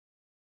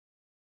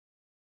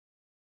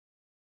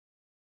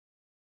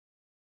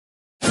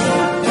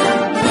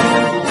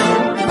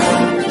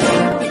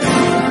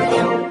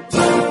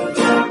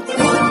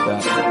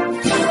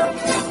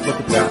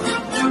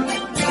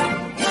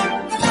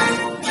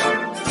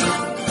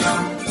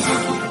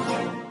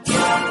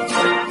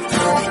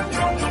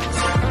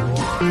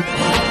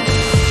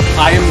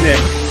Nik.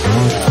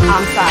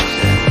 I'm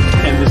Sasha.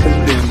 And this has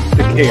been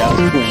the Chaos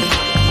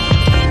Twins.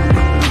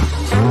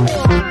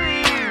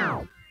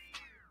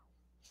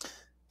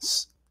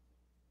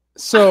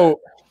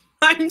 So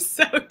I'm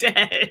so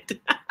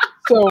dead.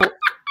 So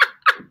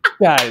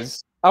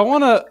guys, I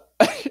want to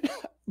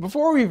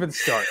before we even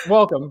start,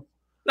 welcome.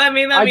 Let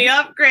me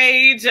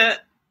upgrade. Yeah,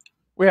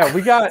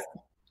 we got,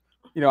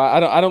 you know,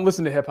 I don't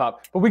listen to hip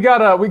hop, but we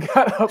got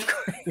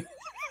upgrade.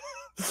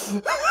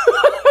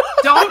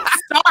 Don't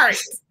start.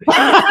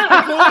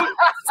 Don't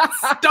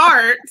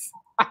start.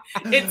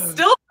 It's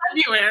still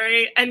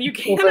February, and you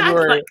can't act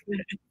like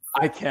this.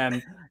 I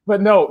can,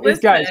 but no,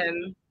 guys,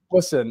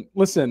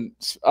 listen.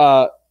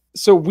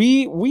 So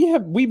we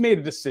made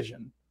a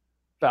decision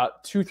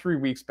about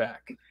 2-3 weeks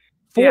back,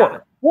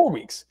 4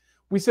 weeks.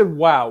 We said,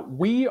 wow,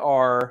 we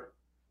are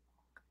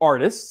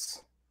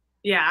artists.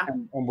 Yeah.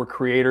 And we're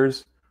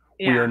creators.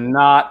 Yeah. We are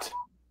not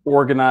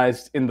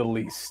organized in the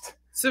least.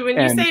 So when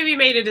you say we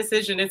made a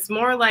decision, it's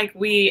more like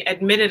we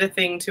admitted a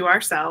thing to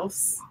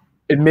ourselves.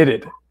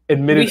 Admitted,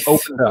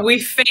 opened up. We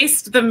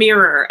faced the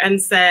mirror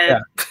and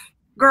said,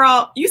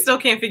 girl, you still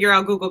can't figure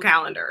out Google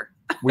Calendar.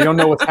 We don't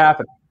know what's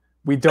happening.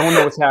 We don't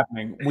know what's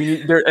happening.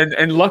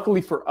 And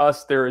luckily for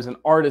us, there is an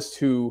artist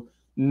who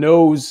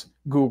knows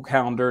Google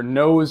Calendar,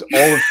 knows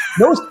how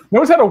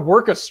to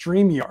work a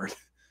StreamYard.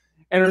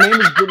 And her name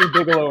is Brittany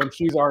Bigelow, and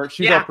she's our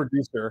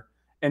producer.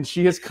 And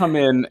she has come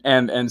in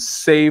and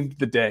saved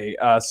the day.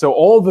 So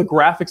all the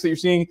graphics that you're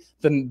seeing,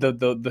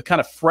 the kind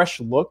of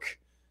fresh look,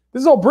 this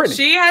is all Brittany.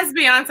 She has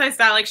Beyonce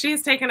style. Like, she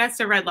has taken us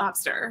to Red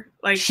Lobster.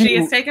 Like, she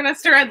has taken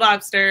us to Red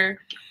Lobster.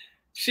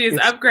 She has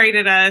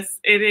upgraded us.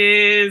 It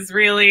is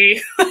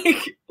really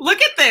like,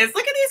 look at this.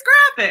 Look at these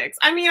graphics.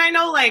 I mean, I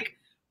know, like,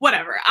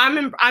 whatever.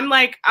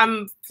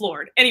 I'm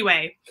floored.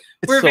 Anyway,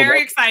 we're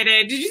very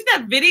excited. Did you see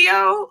that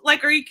video?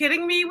 Like, are you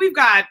kidding me? We've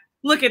got,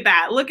 look at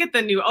that. Look at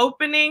the new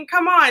opening.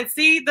 Come on.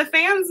 See, the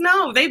fans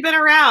know. They've been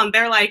around.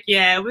 They're like,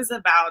 yeah, it was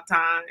about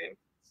time.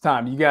 It's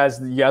time. You guys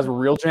were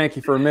real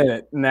janky for a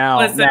minute. Now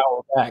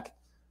we're back.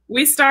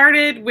 We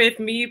started with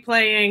me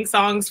playing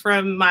songs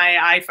from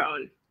my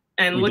iPhone.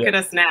 And look at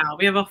us now.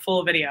 We have a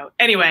full video.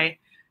 Anyway,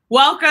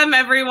 welcome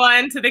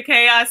everyone to the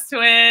Chaos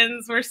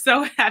Twins. We're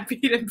so happy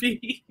to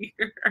be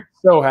here.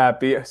 So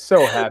happy.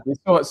 So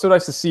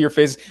nice to see your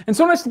faces. And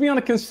so nice to be on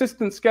a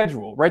consistent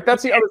schedule, right?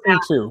 That's the other thing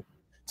too.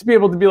 To be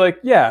able to be like,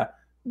 yeah,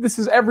 this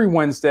is every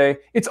Wednesday.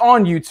 It's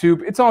on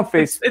YouTube. It's on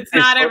Facebook. It's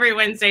not every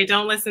Wednesday.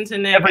 Don't listen to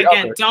Nik.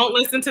 Again, don't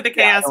listen to the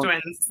Chaos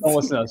Twins. Don't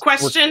listen to us.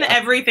 Question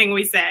everything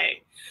we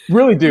say.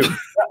 Really do.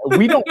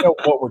 We don't know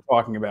what we're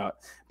talking about.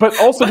 But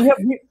also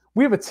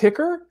we have a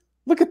ticker.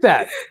 Look at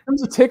that.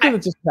 There's a ticker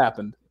that just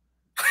happened.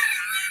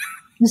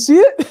 You see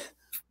it?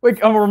 Like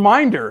a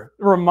reminder,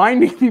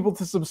 reminding people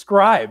to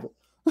subscribe.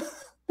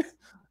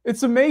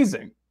 It's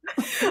amazing.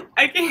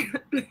 I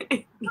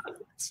can't.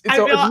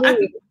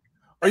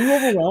 Are you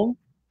overwhelmed?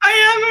 I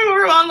am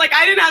overwhelmed. Like,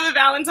 I didn't have a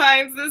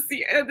Valentine's this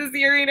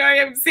year. You know, I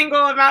am single.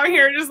 I'm out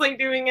here just like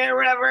doing it or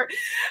whatever.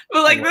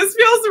 But like, this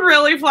feels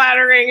really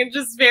flattering and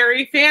just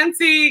very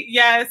fancy.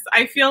 Yes,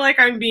 I feel like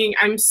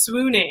I'm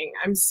swooning.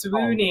 I'm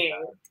swooning.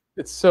 Oh,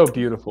 it's so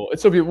beautiful.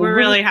 It's so beautiful. We're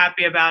really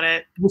happy about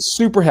it. We're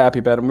super happy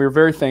about it. And we're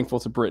very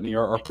thankful to Brittany,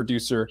 our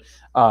producer,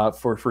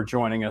 for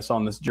joining us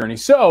on this journey.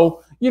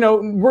 So, you know,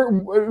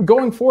 we're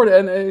going forward,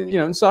 and you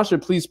know, Sasha,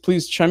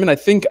 please chime in. I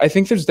think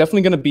there's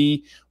definitely going to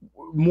be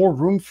more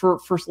room for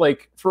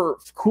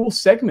cool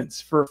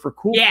segments, for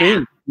cool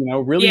things. You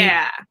know, really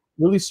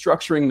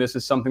structuring this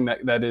as something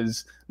that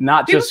is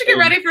not people just. People should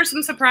get ready for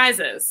some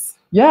surprises.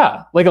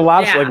 Yeah, like a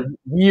lot of like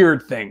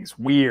weird things.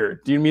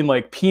 Weird. Do you mean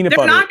like peanut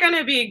butter? They're not going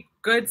to be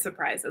good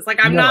surprises. Like,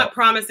 I'm not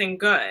promising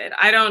good.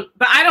 I don't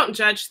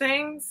judge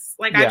things.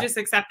 Like, I just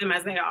accept them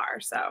as they are.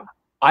 So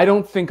I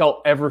don't think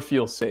I'll ever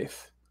feel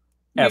safe.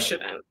 You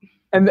shouldn't.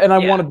 And I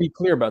want to be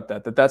clear about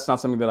that's not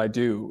something that I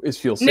do, is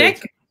feel safe.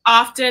 Nik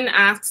often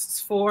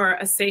asks for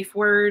a safe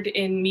word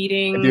in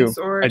meetings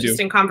or just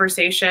in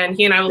conversation.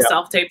 He and I will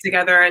self-tape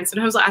together, and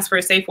sometimes I'll ask for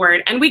a safe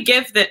word, and we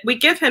give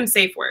him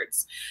safe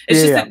words.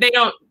 It's just that they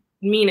don't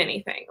mean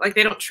anything. Like,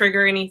 they don't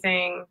trigger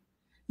anything.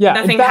 Yeah,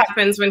 nothing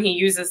happens when he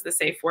uses the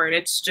safe word.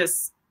 It's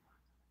just,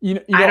 I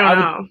don't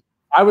know.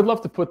 I would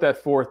love to put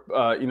that forth,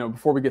 you know,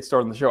 before we get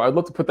started on the show. I'd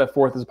love to put that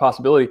forth as a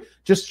possibility,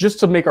 just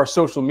to make our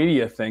social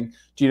media thing.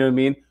 Do you know what I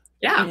mean?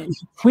 Yeah.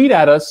 Tweet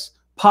at us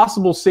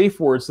possible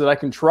safe words that I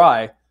can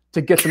try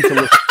to get them to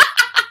listen.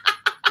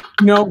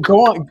 You know,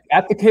 go on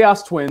at the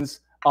Chaos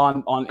Twins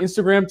on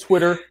Instagram,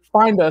 Twitter,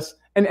 find us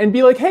and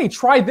be like, hey,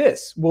 try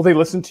this. Will they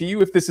listen to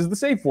you if this is the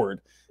safe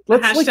word?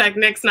 Hashtag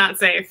Nik's not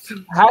safe.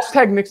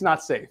 Hashtag Nik's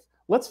not safe.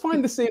 Let's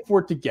find the safe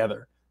word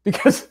together,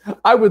 because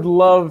I would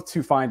love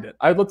to find it.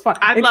 I'd love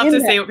to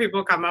see what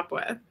people come up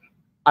with.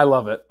 I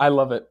love it. I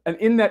love it. And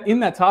in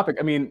that topic,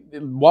 I mean,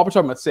 while we're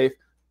talking about safe,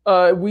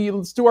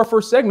 let's do our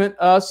first segment,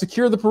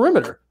 secure the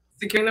perimeter.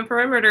 Securing the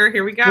perimeter.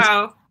 Here we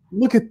go.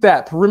 Look at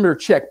that perimeter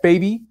check,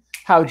 baby.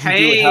 How'd you do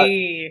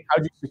it?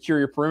 How'd you secure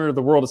your perimeter?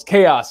 The world is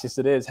chaos. Yes,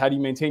 it is. How do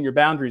you maintain your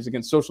boundaries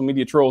against social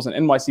media trolls and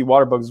NYC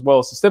water bugs, as well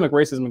as systemic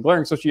racism and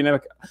glaring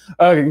socioeconomic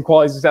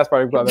inequalities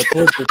exacerbated by the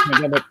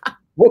pandemic?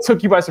 What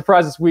took you by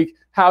surprise this week?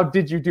 How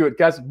did you do it?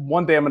 Guys,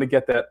 one day I'm going to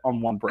get that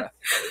on one breath.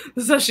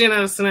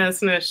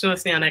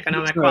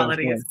 Socioeconomic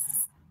qualities.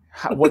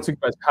 What took you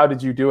by? How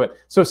did you do it?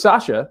 So,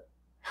 Sasha,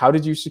 how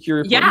did you secure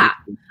your perimeter?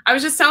 Yeah, I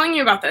was just telling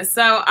you about this.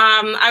 So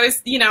I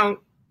was,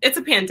 it's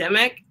a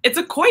pandemic. It's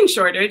a coin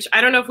shortage.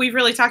 I don't know if we've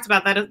really talked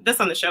about this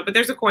on the show, but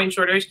there's a coin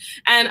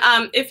shortage. And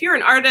if you're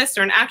an artist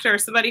or an actor or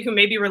somebody who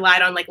maybe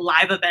relied on like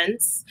live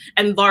events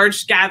and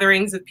large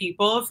gatherings of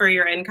people for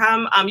your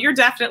income, you're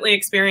definitely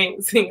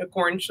experiencing a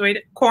coin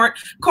shortage. A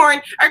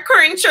corn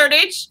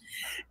shortage.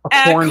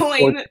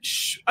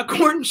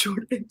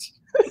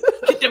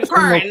 Get them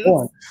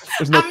corns.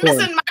 I'm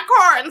missing my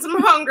corns.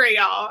 I'm hungry,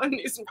 y'all. I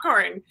need some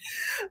corn.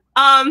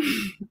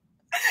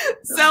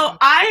 So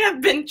I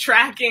have been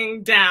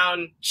tracking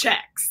down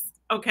checks.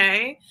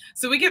 Okay,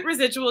 so we get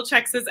residual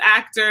checks as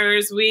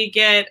actors. We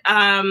get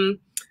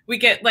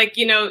like,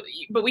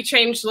 but we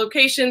change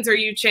locations, or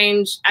you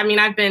change. I mean,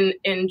 I've been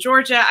in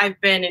Georgia.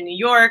 I've been in New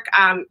York.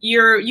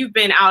 You've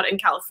been out in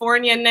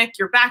California, Nick.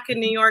 You're back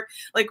in New York.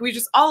 Like, we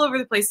just all over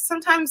the place.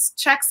 Sometimes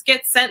checks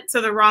get sent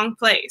to the wrong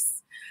place.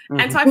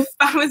 And so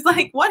I was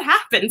like, what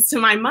happens to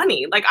my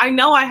money? Like, I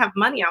know I have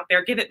money out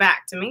there. Give it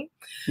back to me.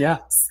 Yeah.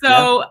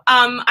 So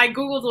I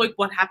Googled, like,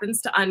 what happens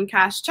to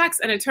uncashed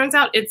checks? And it turns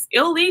out it's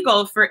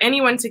illegal for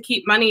anyone to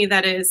keep money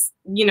that is,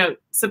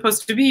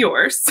 supposed to be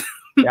yours.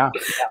 Yeah.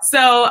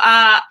 So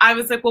I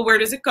was like, well, where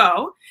does it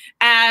go?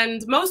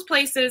 And most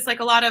places, like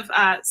a lot of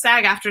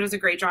SAG-AFTRA does a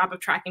great job of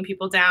tracking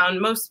people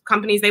down. Most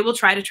companies, they will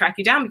try to track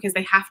you down because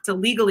they have to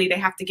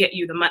get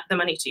you the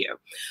money to you.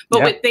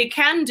 But what they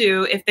can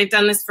do, if they've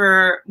done this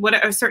for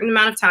a certain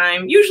amount of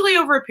time, usually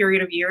over a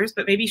period of years,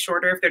 but maybe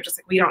shorter if they're just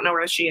like, we don't know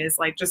where she is,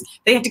 like, just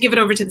they have to give it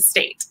over to the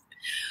state.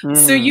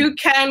 So you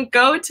can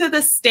go to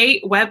the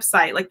state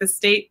website, like the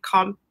state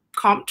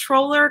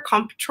comptroller,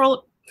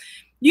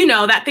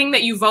 that thing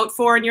that you vote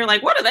for and you're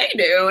like, what do they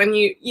do? And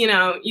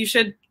you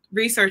should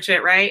research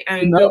it, right?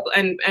 And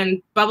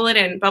and bubble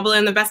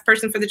in the best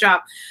person for the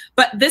job.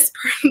 But this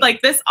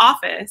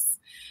office,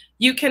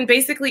 you can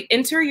basically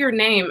enter your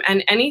name,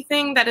 and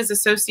anything that is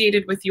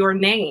associated with your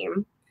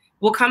name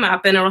will come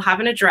up, and it'll have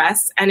an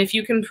address. And if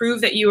you can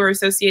prove that you are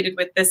associated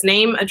with this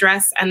name,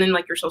 address, and then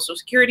like your social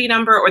security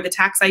number or the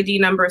tax ID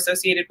number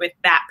associated with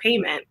that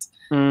payment,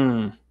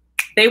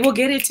 they will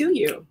get it to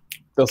you.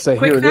 They'll say,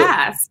 quick,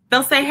 fast.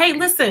 They'll say, hey,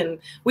 listen,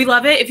 we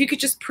love it. If you could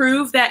just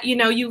prove that,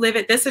 you live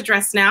at this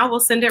address now,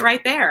 we'll send it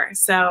right there.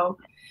 So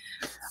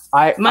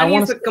money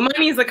is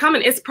a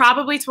coming. It's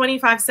probably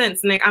 25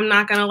 cents, Nick. I'm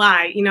not going to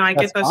lie. I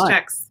get those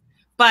checks,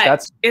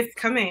 but it's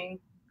coming.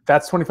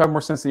 That's 25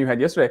 more cents than you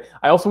had yesterday.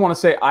 I also want to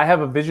say I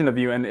have a vision of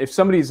you. And if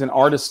somebody's an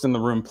artist in the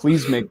room,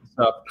 please make this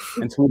up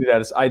and tweet it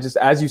at us.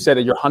 As you said,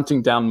 you're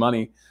hunting down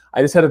money.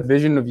 I just had a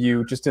vision of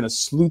you just in a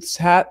sleuth's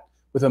hat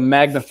with a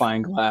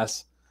magnifying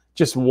glass,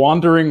 just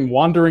wandering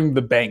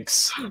the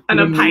banks. And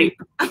a pipe.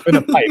 In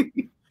a pipe.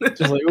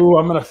 Just like, ooh,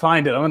 I'm going to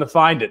find it. I'm going to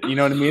find it. You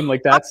know what I mean?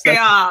 Like that's... Okay,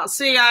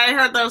 see, I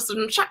heard there's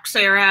some checks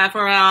here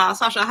for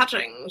Sasha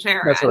Hutchings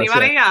here.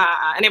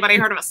 Anybody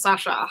heard of a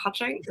Sasha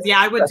Hutchings? Yeah,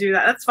 I would do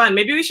that. That's fun.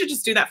 Maybe we should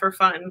just do that for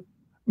fun.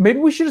 Maybe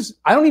we should just...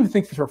 I don't even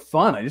think it's for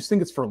fun. I just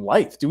think it's for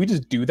life. Do we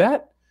just do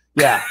that?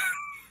 Yeah.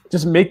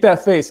 Just make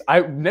that face.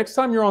 Next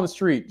time you're on the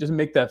street, just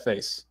make that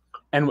face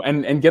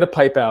and get a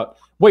pipe out.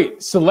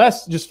 Wait,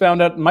 Celeste just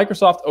found out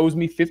Microsoft owes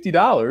me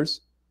 $50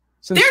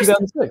 since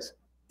 2006.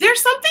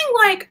 There's something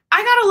like,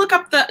 I got to look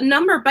up the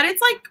number, but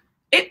it's like,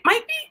 it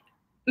might be,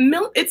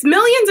 it's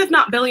millions, if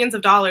not billions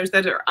of dollars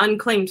that are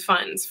unclaimed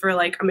funds for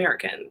like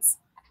Americans.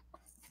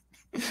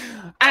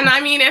 And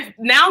I mean, if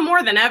now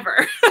more than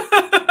ever.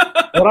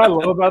 What I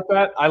love about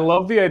that, I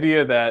love the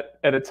idea that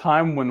at a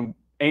time when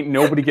ain't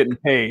nobody getting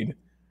paid,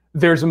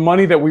 there's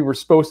money that we were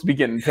supposed to be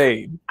getting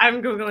paid.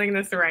 I'm Googling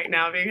this right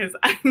now because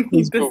I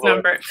need this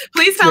number.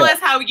 Please tell us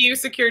how you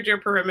secured your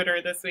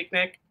perimeter this week,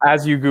 Nick.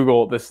 As you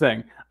Google this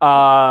thing.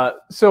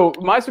 So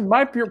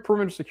my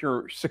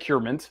perimeter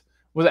securement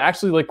was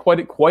actually like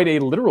quite a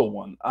literal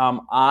one.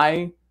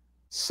 I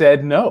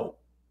said no.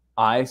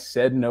 I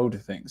said no to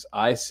things.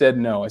 I said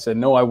no. I said,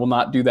 no, I will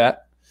not do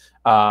that.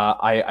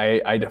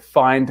 I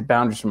defined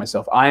boundaries for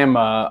myself. I am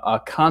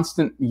a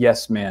constant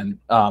yes man.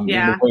 In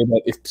the way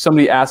that if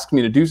somebody asks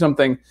me to do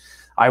something,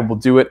 I will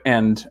do it.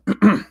 And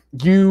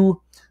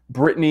you,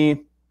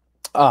 Brittany,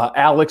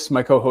 Alex,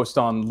 my co-host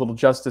on Little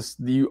Justice,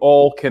 you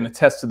all can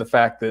attest to the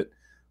fact that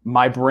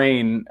my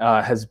brain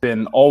has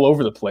been all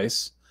over the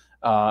place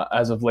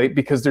as of late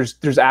because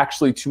there's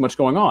actually too much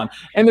going on,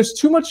 and there's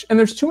too much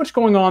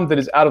going on that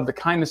is out of the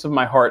kindness of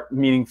my heart,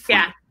 meaning free.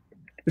 Yeah.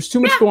 There's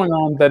too much going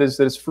on that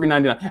is free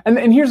 99.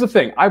 And here's the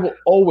thing: I will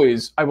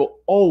always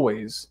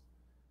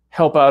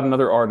help out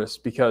another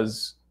artist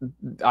because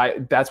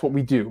that's what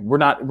we do. We're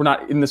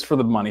not in this for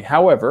the money.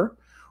 However,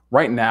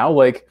 right now,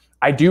 like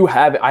I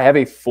have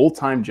a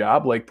full-time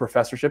job. Like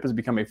professorship has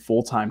become a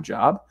full-time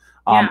job.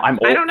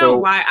 I don't know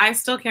why. I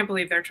still can't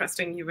believe they're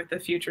trusting you with the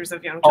futures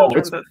of young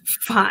children, but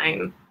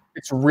fine.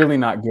 It's really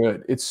not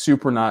good. It's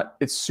super not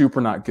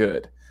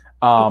good.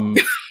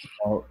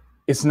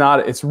 It's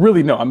not, it's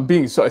really, no,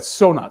 it's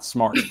so not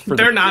smart.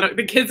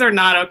 The kids are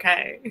not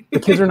okay. The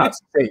kids are not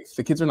safe.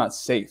 The kids are not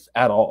safe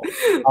at all.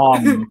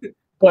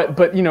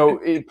 But you know,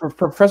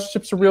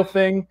 professorship's a real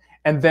thing.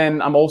 And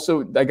then I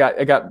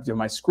got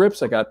my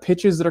scripts, I got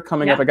pitches that are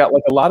coming up. I got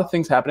like a lot of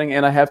things happening,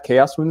 and I have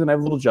Chaos Winds and I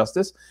have Little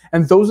Justice.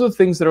 And those are the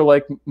things that are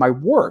like my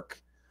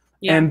work.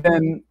 Yeah. And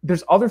then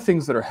there's other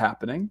things that are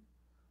happening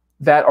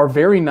that are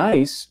very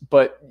nice,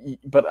 but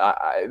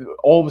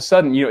all of a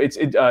sudden, you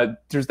know,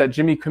 there's that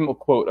Jimmy Kimmel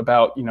quote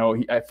about, you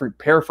know, I'm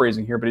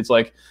paraphrasing here, but it's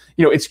like,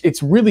 you know,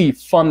 it's really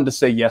fun to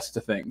say yes to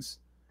things,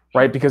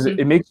 right? Because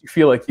it makes you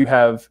feel like you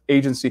have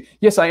agency.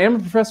 Yes, I am a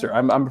professor.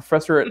 I'm a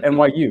professor at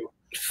NYU.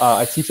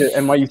 I teach at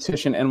NYU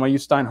Tisch and NYU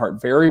Steinhardt.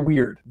 Very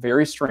weird,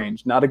 very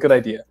strange. Not a good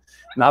idea.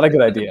 Not a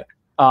good idea.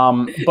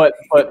 But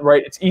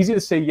right, it's easy to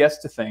say yes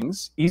to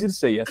things.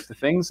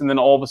 And then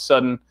all of a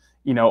sudden,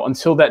 you know,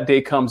 until that day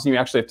comes, you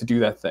actually have to do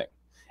that thing.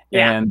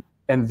 Yeah.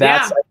 And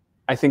that's,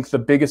 I think the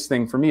biggest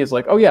thing for me is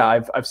like, oh yeah,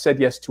 I've said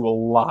yes to a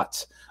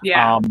lot.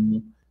 Yeah.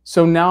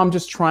 So now I'm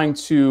just trying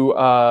to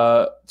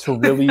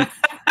really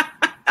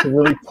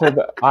pull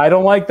that. I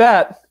don't like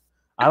that.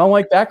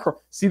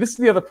 See, this is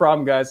the other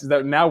problem, guys, is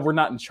that now we're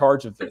not in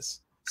charge of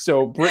this.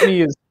 So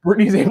Brittany's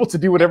able to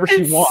do whatever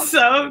she wants.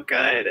 So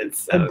good. It's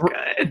so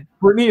good.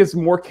 Brittany is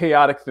more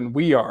chaotic than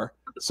we are.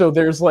 So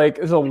there's a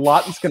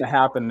lot that's going to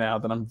happen now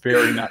that I'm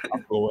very not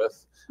comfortable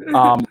with.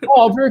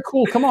 Oh, very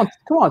cool. Come on,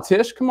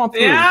 Tish, come on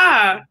through.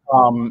 Yeah.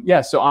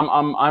 Yeah. So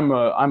I'm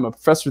a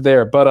professor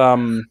there, but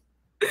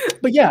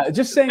yeah,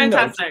 just saying.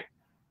 Fantastic. No.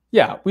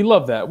 Yeah, we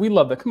love that.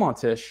 Come on,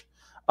 Tish.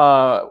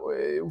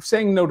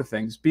 Saying no to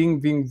things,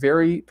 being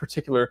very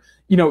particular.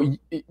 You know,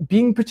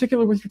 being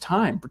particular with your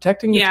time,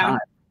 protecting your time.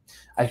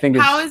 I think.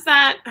 How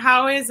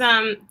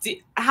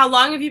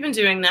long have you been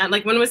doing that?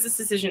 Like, when was this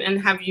decision,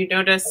 and have you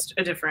noticed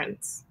a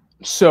difference?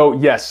 So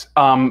yes,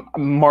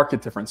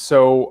 market difference.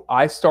 So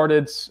I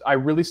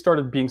really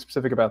started being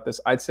specific about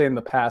this, I'd say in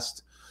the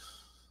past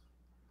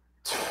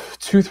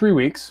 2-3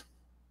 weeks.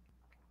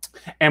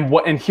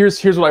 And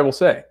here's what I will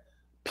say.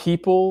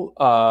 People,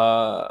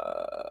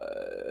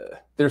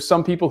 there's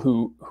some people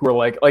who are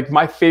like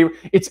my favorite.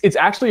 It's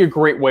actually a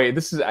great way.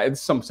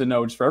 It's something to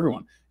know just for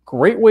everyone.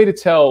 Great way to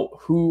tell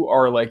who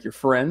are like your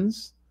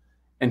friends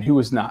and who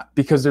is not,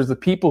 because there's the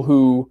people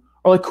who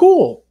are like,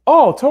 cool,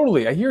 oh,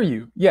 totally, I hear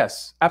you,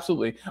 yes,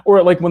 absolutely.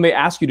 Or like when they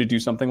ask you to do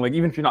something, like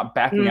even if you're not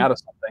backing out of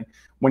something,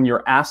 when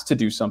you're asked to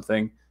do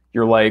something,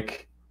 you're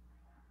like,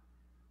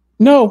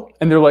 no,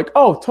 and they're like,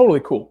 oh, totally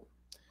cool.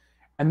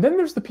 And then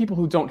there's the people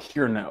who don't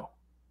hear no.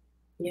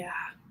 Yeah.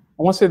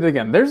 I want to say that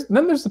again. There's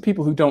the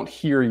people who don't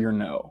hear your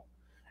no,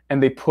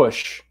 and they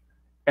push,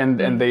 and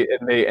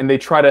they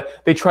try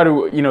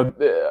to you know,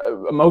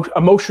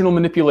 emotional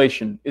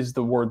manipulation is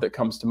the word that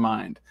comes to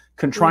mind.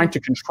 Trying to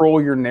control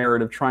your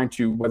narrative, trying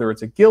to, whether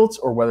it's a guilt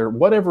or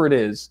whatever it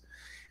is,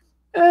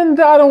 and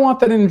I don't want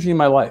that energy in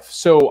my life.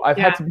 So I've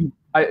had to be.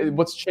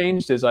 What's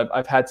changed is I've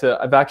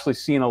actually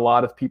seen a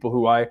lot of people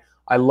who I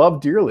love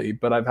dearly,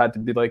 but I've had to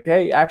be like,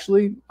 hey,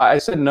 actually, I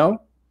said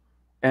no,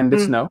 and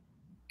it's no.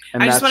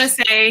 And I just want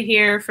to say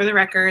here for the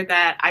record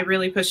that I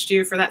really pushed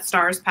you for that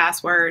stars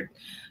password.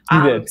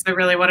 You did. Because I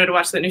really wanted to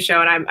watch the new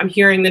show, and I'm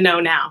hearing the no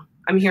now.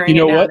 I'm hearing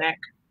it now, Nick.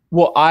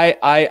 Well,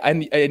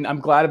 I'm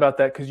glad about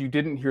that, because you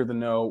didn't hear the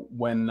no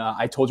when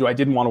I told you I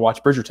didn't want to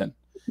watch Bridgerton.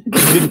 You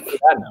didn't hear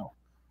that no.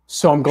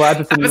 So I'm glad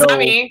that the no. That was not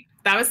me.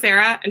 That was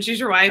Sarah, and she's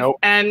your wife,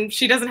 and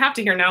she doesn't have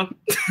to hear no.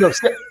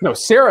 No,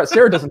 Sarah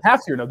doesn't have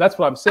to hear no. That's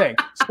what I'm saying.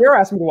 Sarah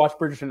asked me to watch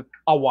Bridgerton.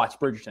 I'll watch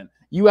Bridgerton.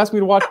 You asked me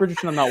to watch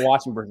Bridgerton. I'm not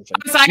watching Bridgerton.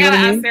 So I gotta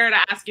ask Sarah to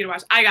ask you to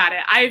watch. I got it.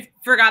 I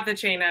forgot the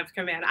chain of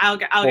command. I'll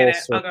get it.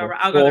 I'll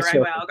go the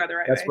right way. I'll go the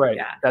right way. That's right.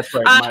 Yeah. That's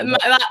right.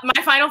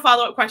 My final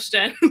follow-up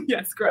question.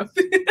 Yes, growth.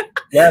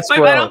 Yes, my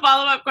final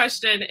follow-up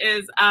question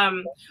is: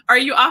 are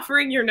you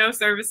offering your no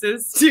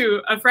services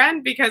to a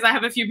friend? Because I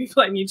have a few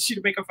people I need you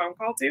to make a phone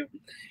call to.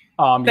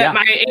 That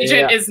my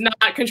agent is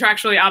not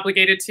contractually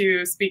obligated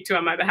to speak to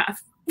on my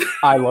behalf.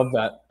 I love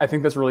that. I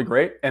think that's really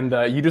great. And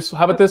you just,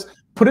 how about this?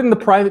 Put it in the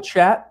private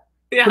chat.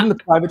 Yeah. Put in the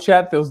private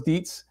chat those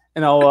deets,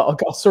 and I'll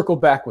circle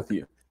back with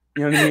you.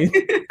 You know what I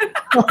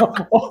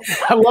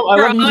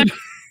mean?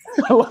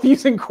 I love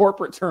using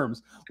corporate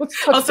terms.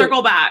 I'll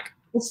circle back.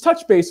 Let's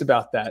touch base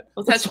about that.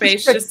 Let's touch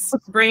base. Just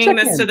bringing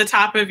this to the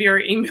top of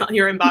your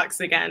inbox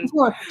again.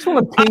 I just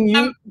want to ping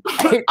you.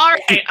 All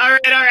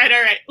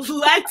right.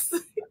 Let's.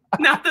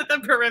 Not that the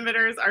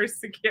perimeters are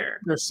secure.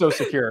 They're so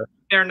secure.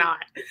 They're not.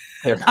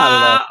 They're not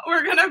at all.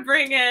 We're gonna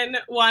bring in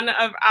one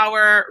of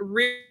our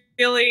really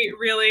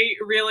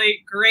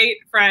great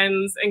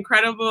friends,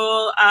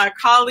 incredible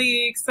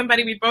colleagues,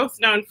 somebody we've both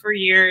known for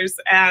years,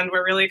 and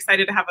we're really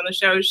excited to have on the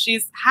show.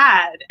 She's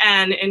had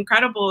an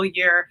incredible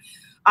year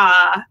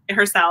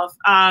herself.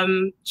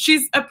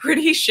 She's a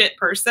pretty shit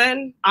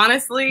person,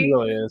 honestly. She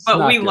really is.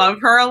 But we love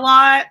her a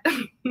lot.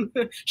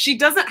 She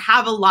doesn't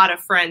have a lot of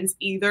friends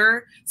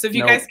either. So if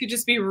you guys could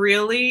just be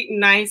really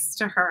nice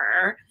to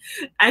her.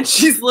 And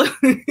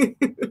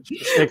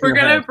we're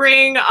going to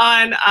bring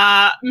on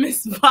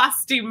Miss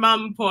Vasthy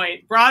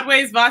Mompoint,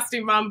 Broadway's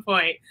Vasthy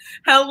Mompoint.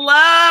 Hello.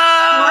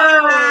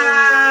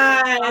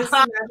 Hi.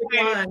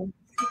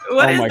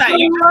 What is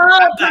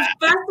that?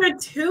 Professor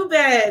Two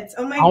Bits.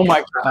 Oh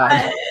my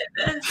God.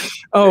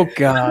 Oh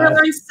God. You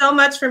learned so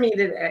much from me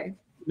today.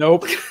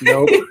 Nope.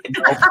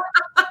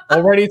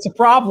 Already it's a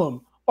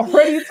problem. I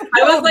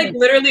was like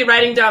literally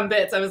writing down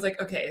bits. I was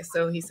like, okay,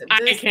 so he said this.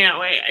 I can't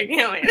wait.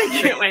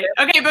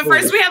 Okay, but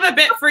first we have a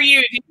bit for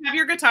you. Do you have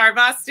your guitar,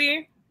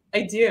 Vasthy?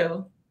 I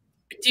do.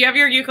 Do you have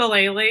your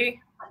ukulele?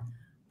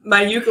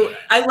 My ukulele.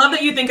 I love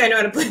that you think I know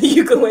how to play the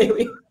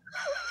ukulele.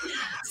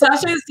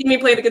 Sasha has seen me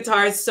play the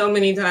guitar so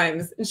many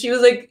times. And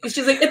she's like, it's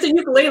a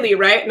ukulele,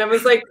 right? And I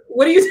was like,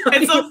 what are you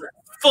talking about?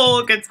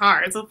 Full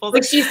guitar. It's a full.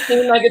 Like she's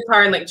seen my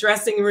guitar in like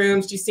dressing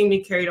rooms. She's seen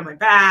me carry it on my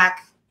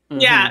back.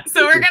 Yeah,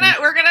 so we're gonna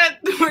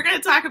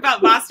talk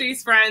about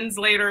Vasthy's Friends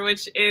later,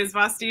 which is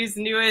Vasthy's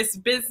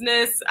newest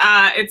business.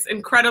 It's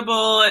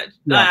incredible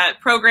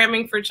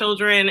programming for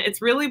children.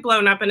 It's really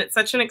blown up, and it's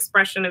such an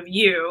expression of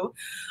you.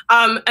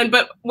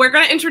 But we're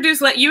gonna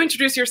let you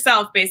introduce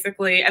yourself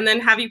basically, and then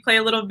have you play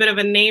a little bit of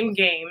a name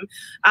game.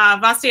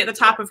 Vasthy at the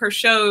top of her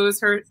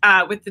shows,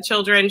 with the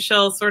children,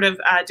 she'll sort of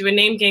do a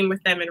name game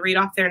with them and read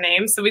off their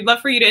names. So we'd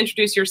love for you to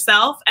introduce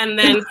yourself, and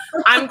then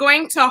I'm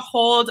going to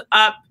hold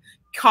up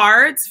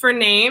cards for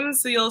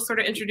names, so you'll sort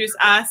of introduce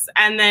us,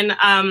 and then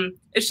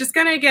it's just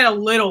gonna get a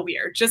little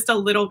weird, just a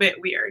little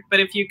bit weird. But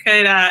if you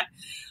could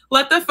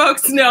let the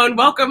folks know and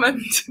welcome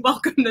them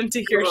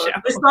to your show.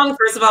 This song,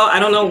 first of all, I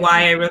don't know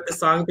why I wrote the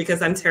song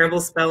because I'm terrible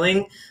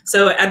spelling.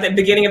 So at the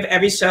beginning of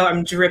every show,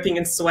 I'm dripping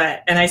in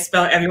sweat, and I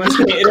spell everyone's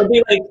name. It'll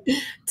be like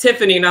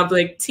Tiffany, and I'll be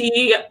like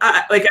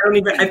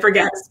I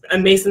forget.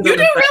 Mason's. You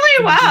do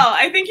really well.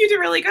 I think you do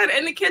really good,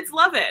 and the kids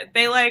love it.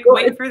 They wait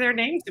for their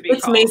names to be called.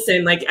 It's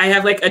Mason. Like I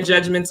have like a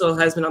judgmental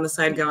husband on the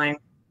side going.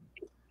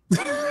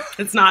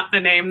 It's not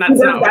the name. That's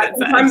not what it says.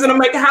 Sometimes, and I'm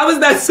like, how is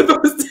that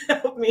supposed to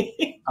help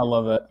me? I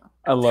love it.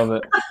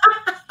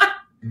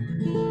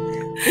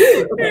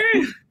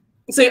 Okay.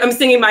 So I'm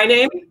singing my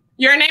name?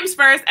 Your name's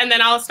first, and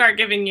then I'll start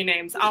giving you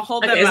names. I'll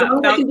hold them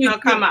up. They'll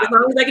come up. As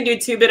long as I can do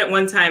 2-bit at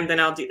one time, then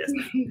I'll do this.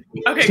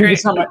 Okay,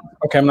 great.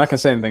 Okay, I'm not going to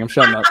say anything. I'm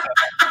shutting up.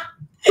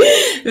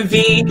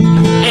 Vasthy.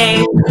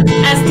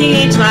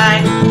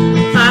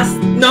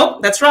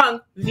 Nope, that's wrong.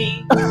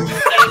 Vasthy.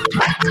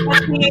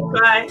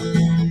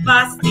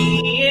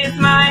 Vasthy is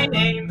my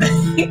name.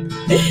 Vasthy.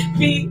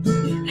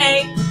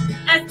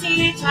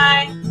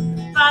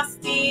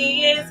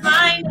 Vasthy is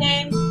my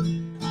name.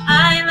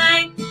 I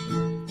like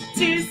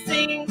to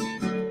sing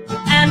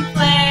and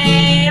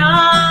play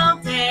all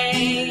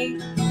day.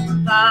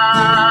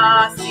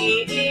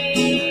 Vasthy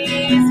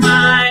is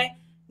my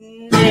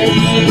name.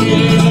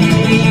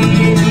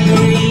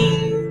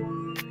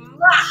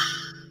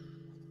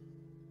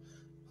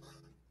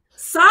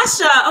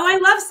 Sasha. Oh, I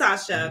love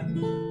Sasha.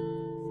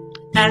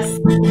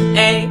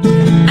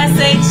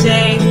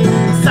 S-A-S-H-A.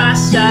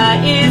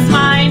 Sasha is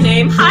my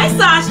name. Hi,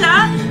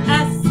 Sasha.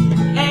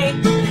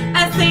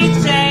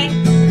 S-A-S-H-A.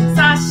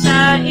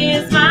 Sasha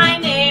is my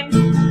name.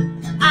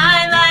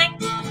 I like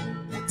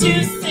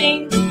to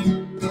sing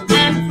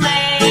and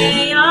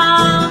play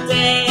all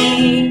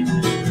day.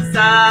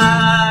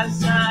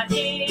 Sasha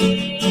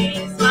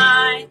is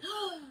my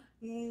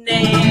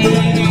name.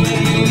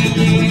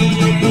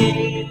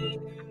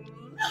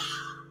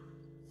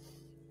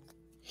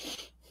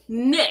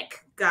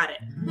 Nik, got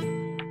it.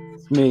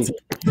 Me.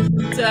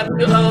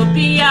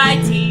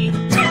 W-O-B-I-T.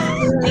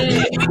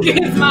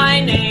 Is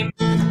my name.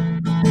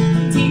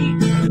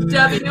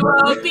 T-W-O-B-I-T.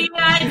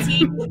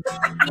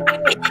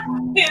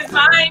 Is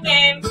my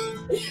name.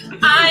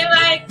 I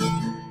like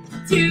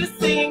to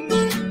sing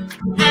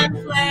and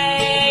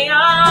play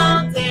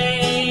all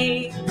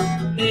day.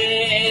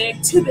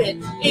 Nik Tubit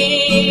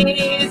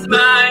is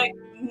my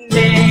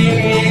name.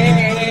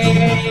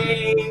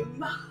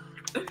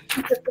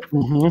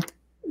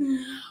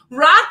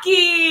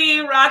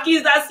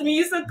 Rocky's That's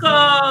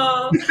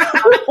Musical.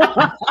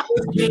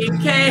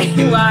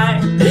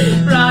 R-O-C-K-Y.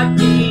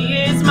 Rocky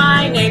is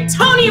my name.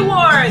 Tony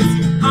Awards.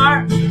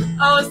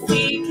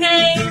 R-O-C-K-Y.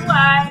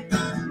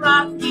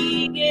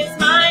 Rocky is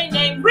my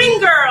name. Ring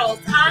Girls.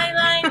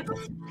 I like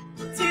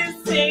to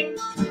sing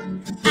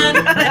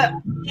and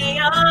play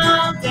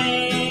all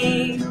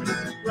day.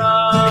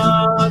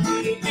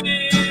 Rocky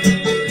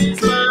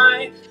is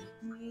my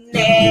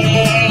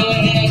name.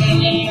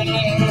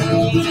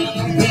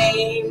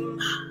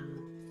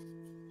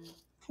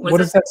 What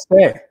does that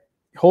say?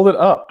 Hold it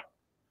up.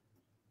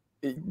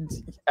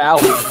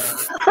 Allie.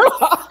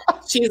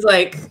 She's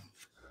like.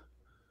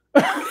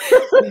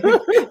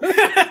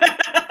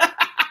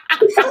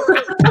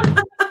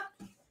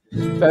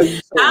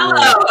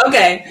 Aloe.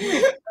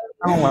 Okay.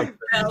 I don't like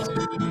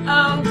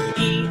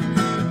L-O-E.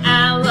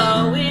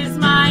 Aloe is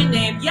my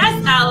name.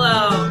 Yes,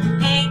 aloe.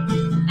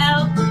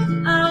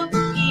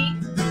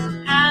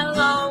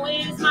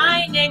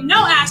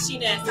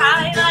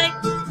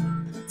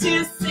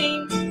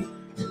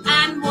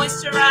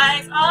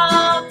 moisturize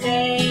all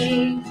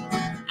day.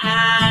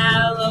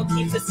 Aloe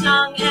keeps us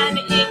young and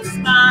it's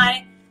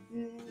my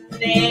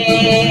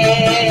name.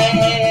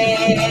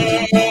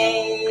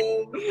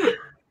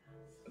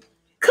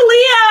 Cleo!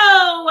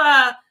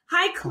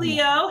 Hi,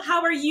 Cleo.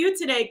 How are you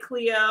today,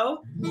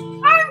 Cleo?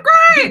 I'm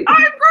great.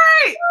 I'm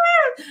great.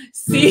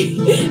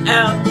 C-L-E-O.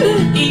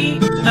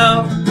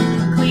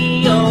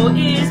 Cleo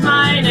is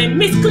my name.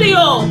 Miss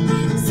Cleo.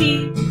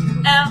 C-L-E-O.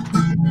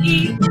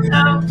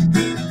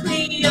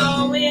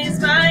 Cleo is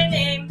my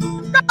name.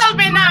 Tell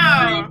me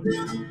now.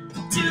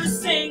 To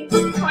sing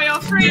For your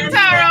free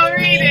tarot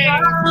reading.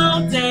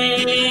 all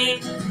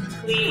day.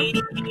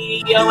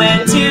 Cleo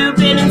and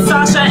Tubin and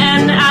Sasha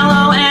and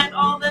Aloe and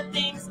all the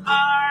things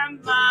are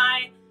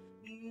my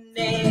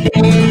name.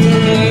 All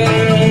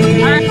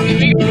right,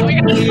 we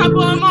got a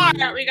couple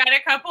more. We got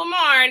a couple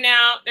more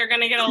now. They're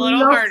gonna get a little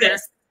harder.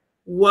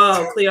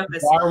 Whoa,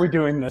 Cleophas. Why are we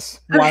doing this?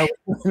 Why are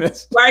we doing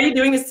this? Why are you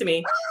doing this to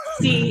me?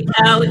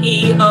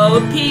 C-L-E-O-P-H-U-S.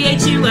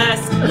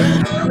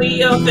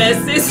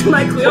 Cleophas is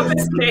my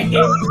Cleophas name.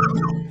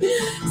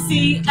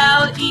 C-L-E-O-P-H-U-S.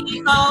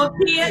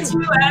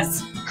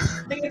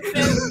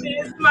 Cleophas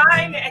is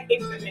my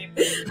name.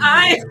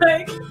 I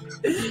like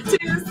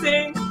to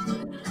sing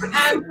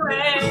and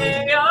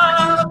play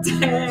all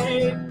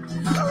day.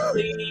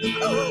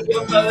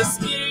 Cleophas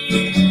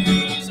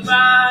is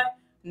my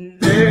name.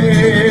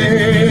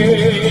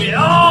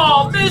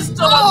 Oh,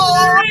 Mr.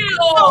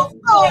 Oh,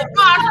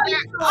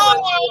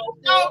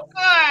 so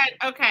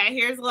good. Okay,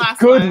 here's the last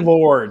Good one.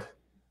 Lord.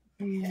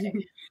 I'm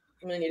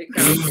gonna need to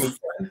count this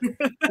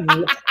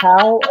one.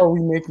 How are we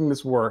making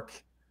this work?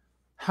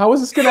 How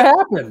is this gonna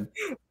happen?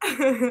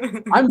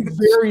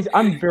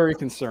 I'm very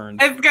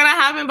concerned. It's gonna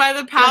happen by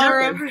the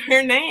power of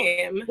your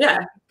name.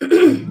 Yeah.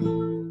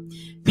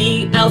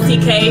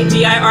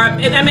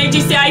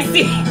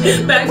 B-L-C-K-G-I-R-M-A-G-C-I-C.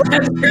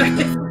 Backmaster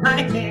is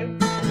my name.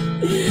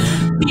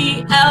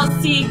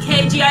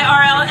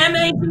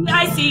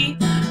 B-L-C-K-G-I-R-L-M-A-G-I-C.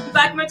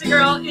 Backmaster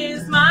girl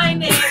is my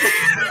name.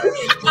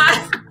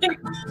 I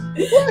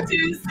like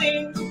to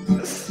sing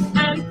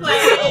and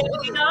play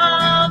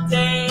all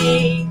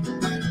day.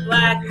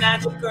 Black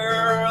Magic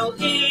Girl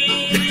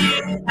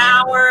is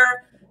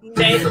our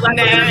name.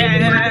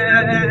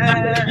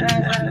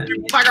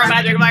 Black girl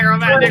magic, black girl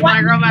magic,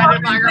 black girl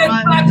magic, black girl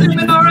magic.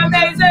 Women are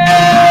amazing.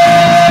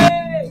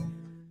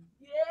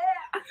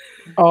 Yeah.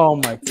 Oh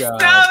my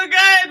God. So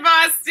good,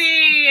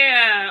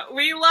 Vasthy.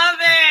 We love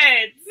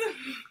it.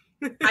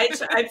 I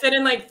fit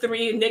in like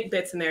 3 Nik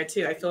bits in there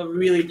too. I feel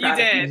really proud.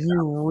 You did.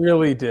 You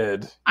really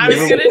did. I was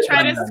You gonna really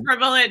try did. to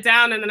scribble it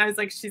down, and then I was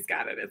like, "She's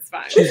got it. It's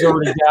fine." She's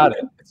already got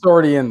it. It's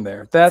already in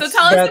there. So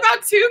tell us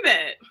about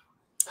 2-bit.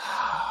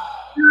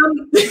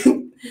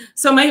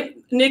 So my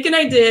Nik and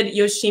I did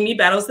Yoshimi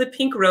Battles the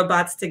Pink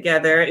Robots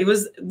together. It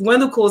was one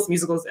of the coolest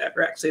musicals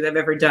ever, actually, that I've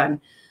ever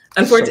done.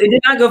 Unfortunately, it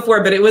did not go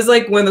forward, but it was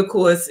like one of the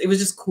coolest. It was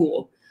just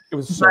cool. It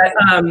was so But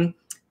cool.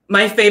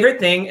 my favorite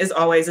thing is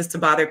to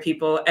bother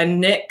people.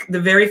 And Nik, the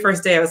very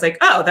first day, I was like,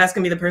 oh, that's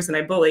gonna be the person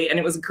I bully, and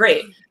it was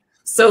great.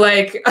 So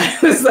like, I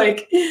was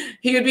like,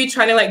 he would be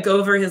trying to like go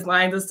over his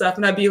lines and stuff,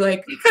 and I'd be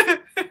like,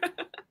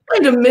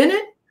 wait a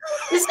minute,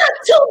 is that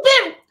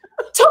 2-bit?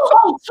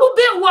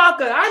 2-bit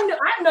Walker.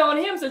 I've known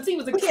him since he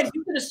was a kid.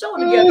 We did a show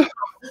together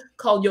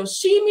called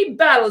Yoshimi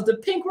Battles the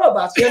Pink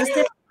Robots. You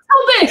understand?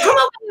 2-bit, come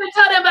over here and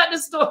tell them about the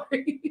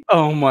story.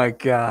 Oh my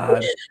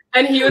God.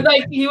 And he would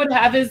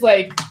have his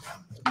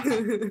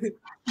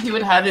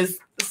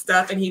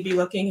stuff, and he'd be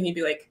looking, and he'd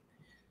be like,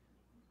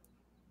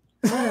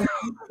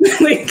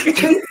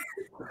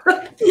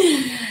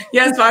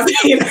 yes,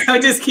 Vasthy. And I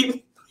would just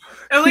keep.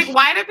 And like,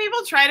 why do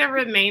people try to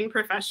remain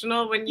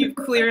professional when you've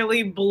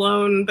clearly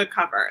blown the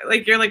cover?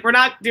 Like, you're like, we're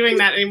not doing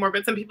that anymore.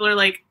 But some people are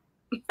like,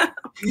 we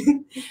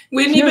didn't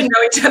even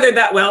know each other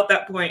that well at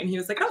that point. And he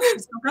was like, oh,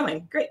 it's still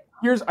going. Great.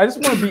 I just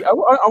want to be, I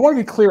want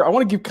to be clear. I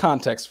want to give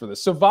context for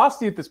this. So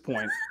Vasthy at this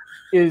point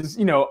is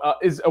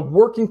a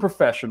working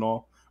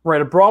professional,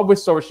 right? A Broadway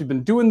star. She's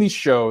been doing these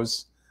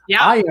shows.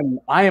 yeah.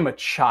 I am a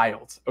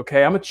child.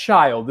 Okay. I'm a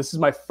child. This is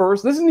my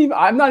first,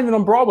 I'm not even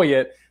on Broadway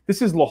yet.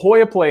 This is La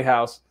Jolla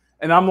Playhouse.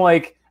 And I'm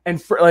like,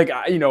 this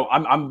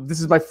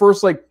is my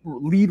first like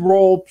lead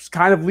role,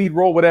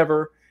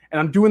 whatever. And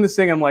I'm doing this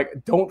thing. I'm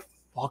like, don't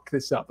fuck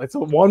this up. That's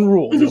one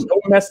rule. Just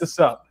don't mess this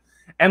up.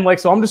 And like,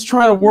 so I'm just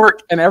trying to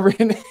work, and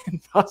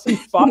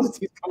Vasthy's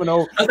coming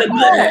over. I was like,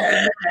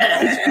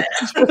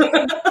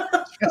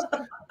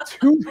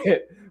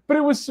 2-bit.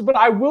 But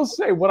I will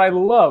say what I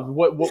loved,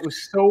 what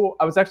was so,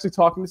 I was actually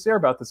talking to Sarah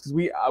about this because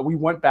we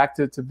went back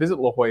to visit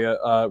La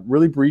Jolla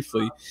really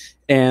briefly.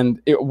 And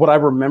what I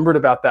remembered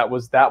about that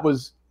was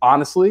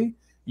honestly,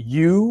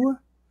 you,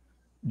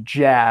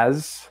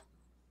 Jazz,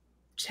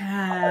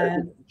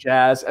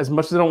 as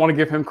much as I don't want to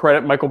give him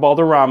credit, Michael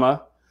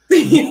Balderrama,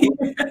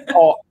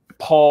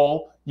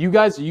 Paul, you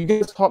guys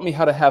taught me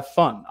how to have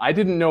fun. I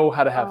didn't know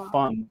how to have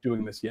fun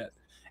doing this yet.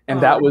 And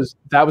that was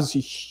a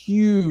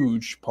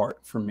huge part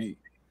for me.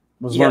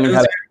 Learning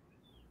how to.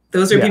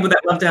 Those are people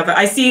that love to have it.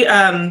 I see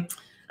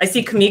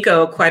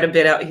Kamiko quite a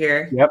bit out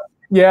here. Yep.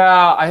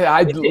 Yeah,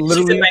 I She's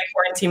literally in my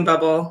quarantine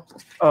bubble.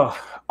 Oh,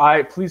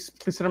 please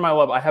consider my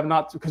love. I have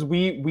not, because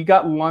we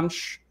got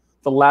lunch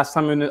the last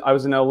time I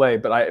was in LA,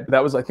 but I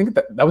think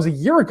that was a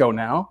year ago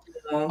now.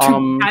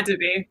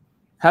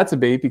 Had to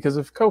be because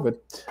of COVID.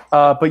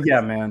 But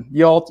yeah, man,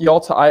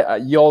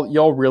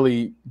 y'all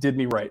really did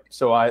me right.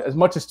 So as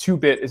much as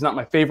 2-Bit is not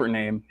my favorite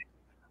name,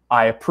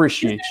 I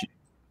appreciate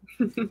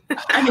you.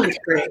 I mean, it's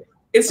great.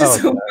 It's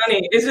just so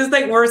funny. It's just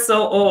like we're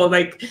so old,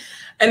 like,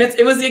 and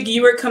it was like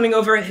you were coming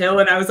over a hill,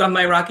 and I was on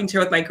my rocking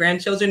chair with my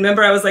grandchildren.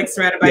 Remember, I was like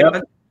surrounded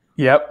by.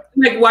 Yep.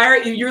 Like, why are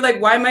you? You're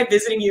like, why am I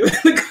visiting you in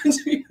the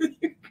country?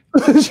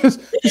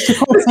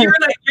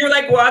 you're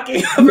like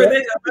walking over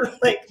there. I was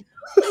like,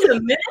 wait a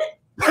minute.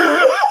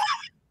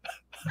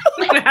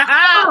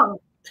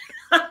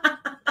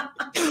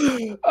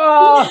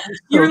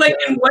 You're like,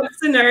 in what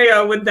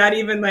scenario would that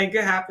even like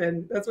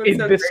happen? That's what in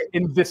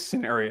this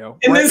scenario.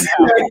 In this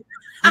scenario.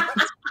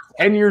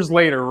 10 years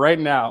later, right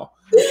now.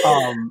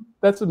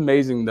 That's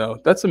amazing, though.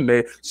 That's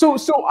amazing. So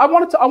I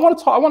want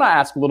to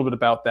ask a little bit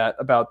about that,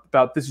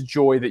 about this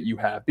joy that you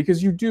have,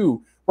 because you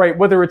do, right?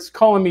 Whether it's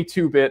calling me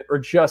 2-Bit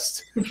or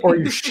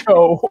your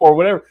show or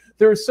whatever,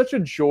 there is such a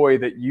joy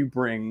that you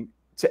bring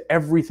to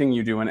everything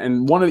you do.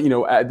 And one of,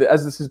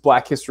 as this is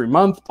Black History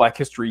Month, Black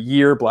History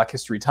Year, Black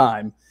History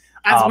Time.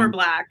 As we're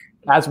Black.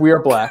 As we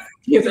are Black.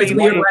 Yes,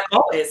 we are Black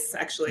always,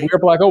 actually. We are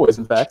Black always,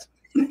 in fact.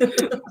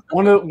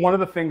 One of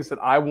the things that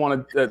I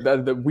wanted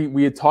that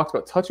we had talked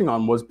about touching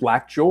on was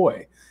Black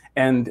joy,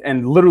 and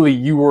literally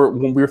you were,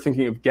 when we were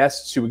thinking of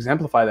guests to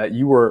exemplify that,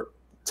 you were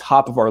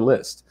top of our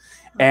list,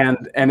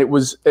 and it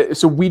was,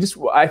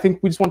 so I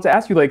think we just want to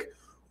ask you like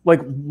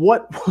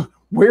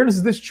where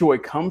does this joy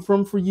come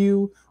from for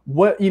you?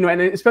 What,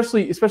 and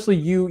especially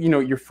you,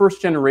 your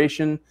first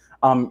generation,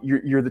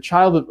 you're the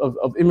child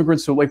of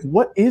immigrants, so like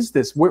what is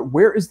this?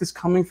 Where is this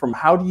coming from?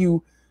 How do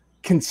you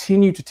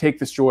continue to take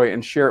this joy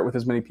and share it with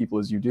as many people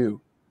as you do?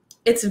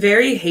 It's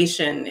very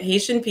Haitian.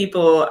 Haitian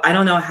people, I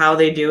don't know how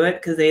they do it,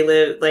 because they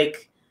live,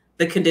 like,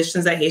 the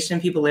conditions that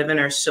Haitian people live in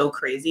are so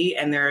crazy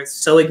and they're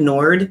so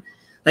ignored.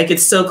 Like,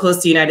 it's so close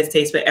to the United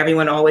States, but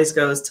everyone always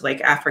goes to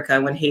like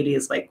Africa when Haiti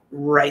is like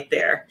right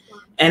there.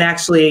 And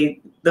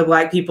actually the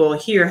Black people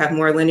here have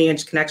more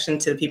lineage connection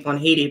to the people in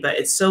Haiti, but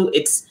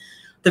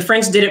the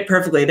French did it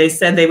perfectly. They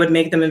said they would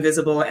make them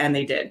invisible, and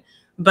they did.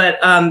 But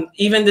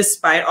even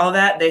despite all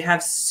that, they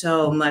have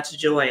so much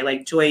joy,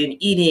 like joy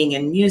in eating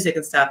and music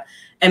and stuff.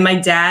 And my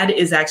dad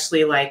is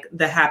actually like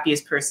the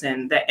happiest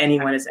person that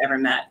anyone has ever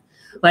met.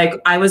 Like,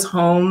 I was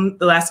home,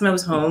 the last time I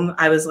was home,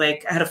 I was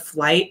like, I had a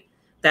flight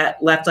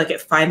that left like at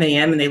 5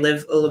 a.m. and they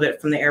live a little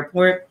bit from the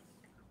airport.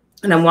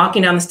 And I'm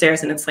walking down the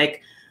stairs and it's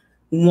like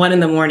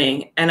 1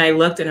 a.m. And I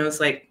looked and I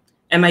was like,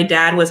 and my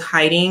dad was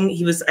hiding.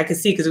 I could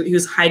see, because he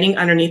was hiding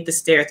underneath the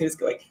stairs. He was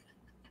going,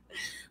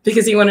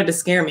 because he wanted to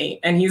scare me,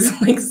 and he's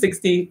like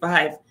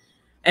 65,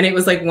 and it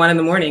was like 1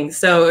 a.m.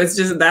 So it's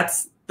just,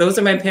 those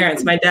are my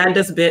parents. My dad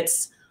does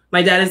bits.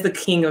 My dad is the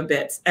king of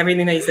bits.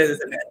 Everything that he says is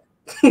a bit.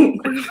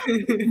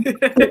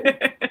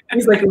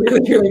 He's like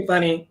really, really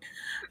funny.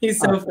 He's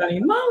so funny,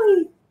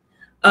 Molly.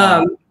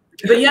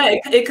 But yeah,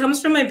 it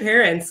comes from my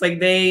parents. Like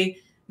they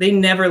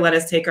never let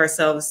us take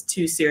ourselves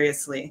too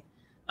seriously.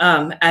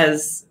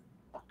 As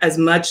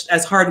much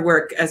hard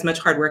work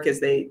as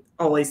they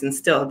always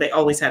instilled, they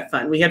always had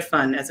fun. We had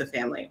fun as a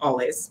family,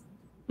 always.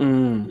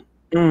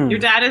 Your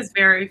dad is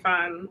very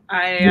fun.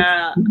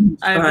 I've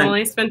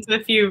only spent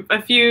a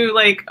few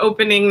like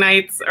opening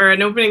nights, or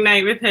an opening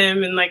night with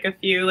him, and like a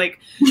few like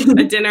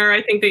a dinner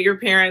I think that your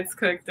parents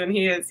cooked, and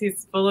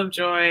he's full of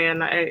joy,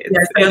 and it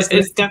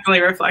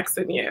definitely reflects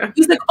in you.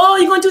 He's like, oh,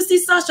 you want to see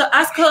Sasha?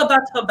 Ask her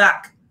about her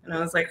back. And I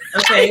was like,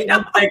 okay.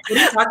 I'm like, what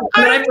are you talking about?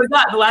 But I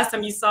forgot the last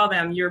time you saw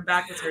them, your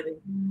back was hurting.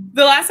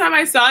 The last time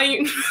I saw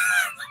you,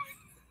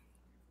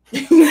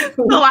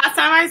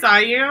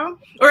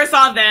 or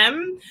saw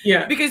them,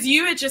 yeah, because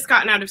you had just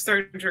gotten out of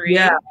surgery.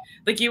 Yeah,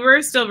 like you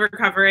were still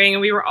recovering,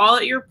 and we were all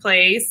at your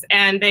place,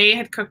 and they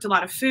had cooked a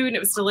lot of food, and it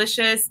was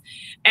delicious.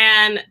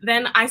 And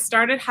then I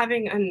started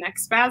having a neck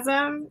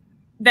spasm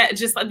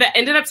that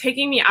ended up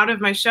taking me out of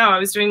my show. I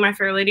was doing My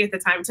Fair Lady at the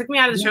time. It took me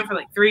out of the show for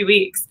like 3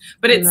 weeks,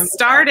 but it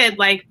started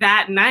like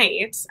that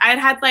night. I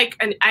had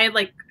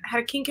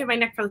a kink in my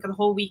neck for like the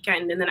whole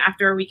weekend. And then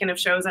after a weekend of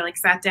shows, I like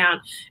sat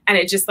down and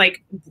it just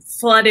like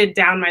flooded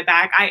down my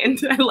back. I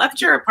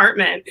left your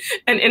apartment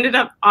and ended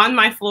up on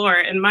my floor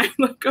in my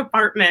like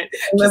apartment,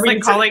 just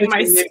like calling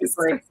my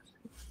sister.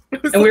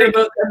 And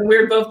we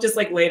were both just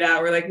like laid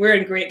out. We're like, we're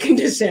in great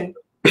condition.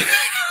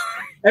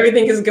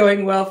 Everything is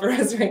going well for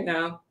us right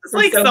now. It's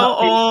like so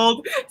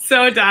old,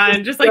 so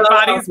done, just like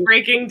bodies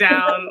breaking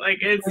down. Like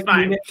it's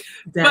fine.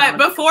 But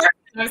before,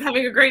 I was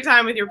having a great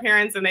time with your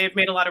parents, and they have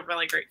made a lot of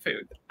really great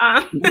food.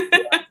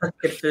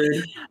 Good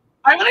food.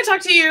 I want to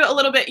talk to you a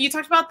little bit. You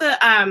talked about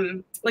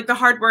the like the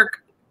hard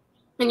work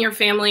in your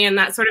family, and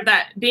that sort of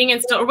that being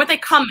instilled, or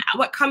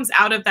what comes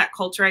out of that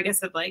culture, I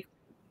guess, of like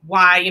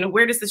why, you know,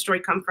 where does this joy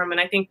come from? And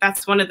I think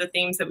that's one of the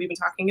themes that we've been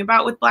talking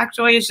about with Black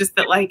joy, is just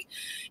that like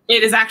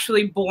it is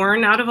actually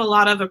born out of a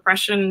lot of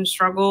oppression,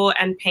 struggle,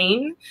 and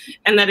pain,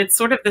 and that it's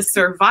sort of the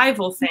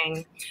survival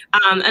thing.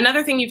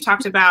 Another thing you've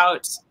talked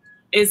about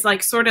is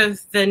like sort of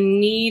the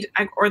need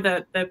or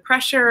the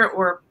pressure,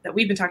 or that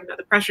we've been talking about,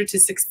 the pressure to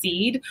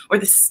succeed, or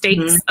the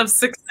stakes of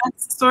success,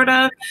 sort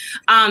of.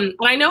 And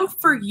I know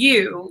for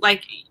you,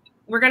 like,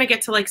 we're going to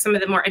get to like some of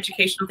the more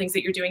educational things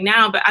that you're doing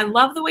now, but I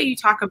love the way you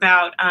talk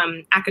about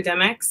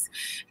academics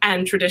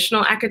and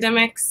traditional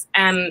academics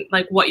and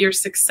like what your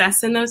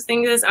success in those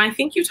things is. And I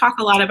think you talk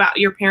a lot about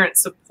your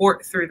parents'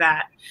 support through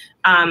that,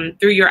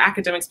 through your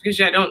academics,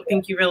 because I don't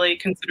think you really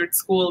considered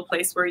school a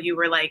place where you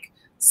were like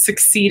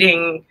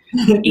succeeding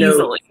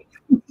easily.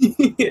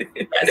 Yes.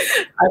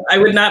 I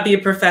would not be a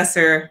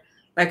professor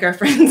like our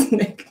friends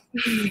Nik.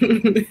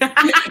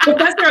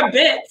 Professor of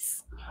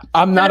bits.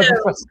 I'm not a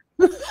professor.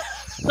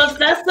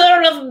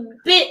 Professor of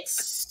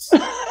bits.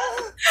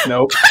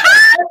 Nope.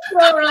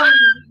 Professor of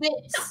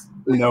bits.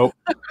 Nope.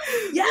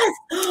 Yes.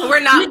 We're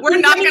not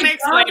going to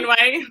explain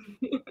why.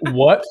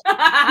 What?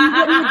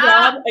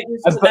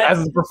 You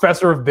as a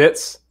professor of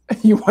bits?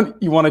 You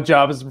want a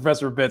job as a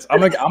professor of bits?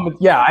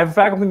 Yeah, I have a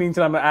faculty meeting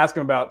tonight. I'm gonna ask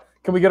him about,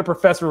 can we get a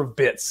professor of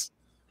bits?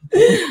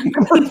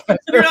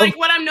 They're like,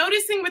 what I'm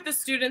noticing with the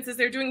students is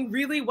they're doing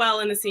really well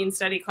in the scene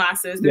study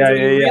classes. They're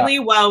doing really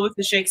well with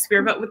the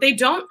Shakespeare, but what they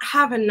don't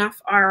have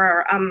enough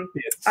are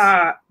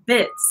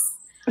bits.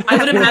 I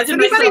would imagine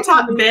anybody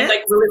taught bits?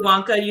 Like Willy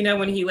Wonka, you know,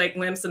 when he like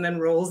limps and then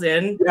rolls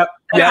in. Yep.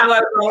 That's how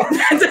I roll.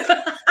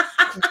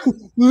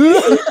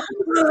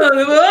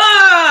 Hello,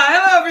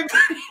 everybody.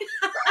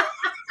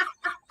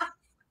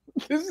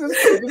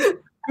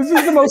 This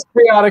is the most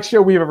chaotic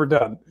show we've ever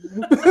done.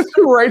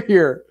 Right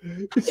here.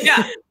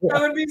 Yeah,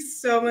 that would be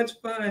so much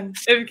fun.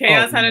 If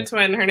Chaos had a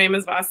twin, her name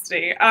is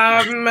Vasthy.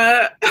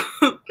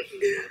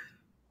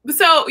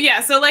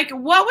 So like,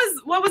 what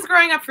was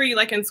growing up for you,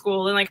 like in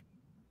school, and like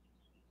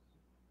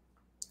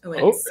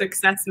what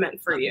success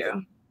meant for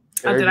you?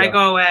 Did I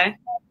go away?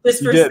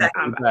 Just for a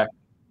second.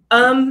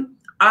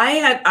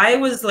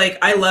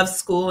 I loved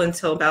school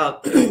until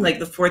about like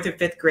the 4th or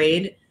 5th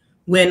grade,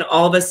 when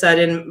all of a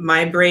sudden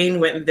my brain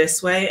went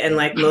this way and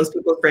like most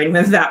people's brain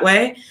went that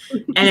way.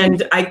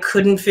 And I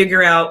couldn't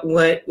figure out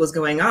what was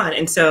going on.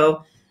 And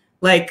so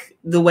like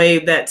the way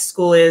that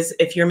school is,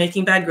 if you're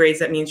making bad grades,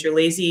 that means you're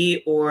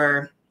lazy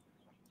or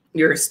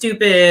you're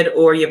stupid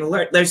or you haven't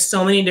learned. There's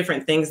so many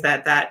different things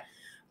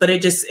but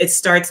it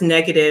starts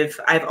negative.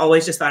 I've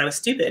always just thought I was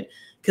stupid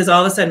because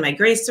all of a sudden my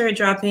grades started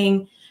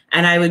dropping.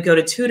 And I would go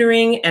to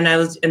tutoring and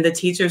the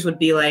teachers would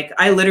be like,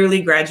 I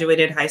literally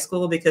graduated high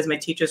school because my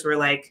teachers were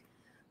like,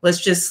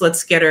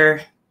 let's get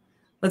her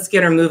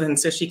moving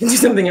so she can do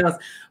something else.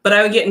 But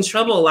I would get in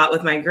trouble a lot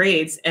with my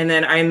grades. And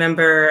then I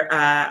remember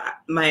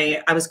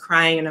I was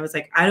crying and I was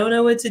like, I don't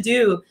know what to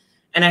do.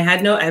 And I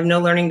have no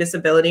learning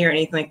disability or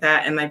anything like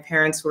that. And my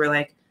parents were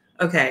like,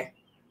 okay,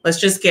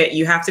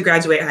 you have to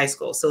graduate high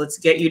school. So let's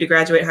get you to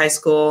graduate high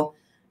school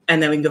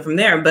and then we can go from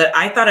there. But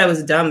I thought I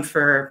was dumb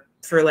for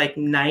like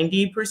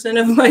 90%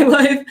 of my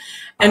life.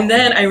 And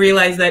then I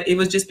realized that it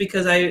was just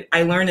because I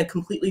learned a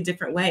completely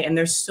different way. And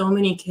there's so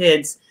many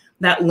kids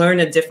that learn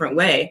a different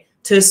way.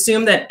 To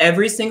assume that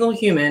every single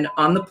human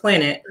on the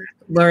planet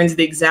learns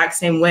the exact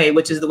same way,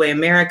 which is the way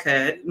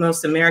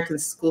most American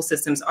school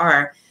systems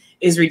are,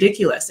 is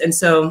ridiculous. And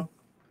so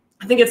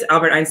I think it's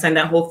Albert Einstein,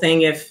 that whole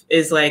thing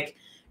is like,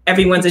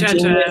 everyone's a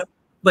genius.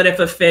 But if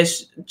a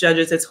fish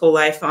judges its whole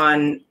life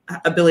on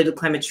ability to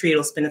climb a tree,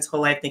 it'll spend its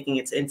whole life thinking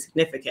it's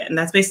insignificant. And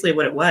that's basically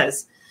what it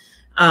was.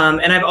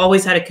 And I've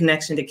always had a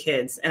connection to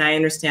kids and I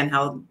understand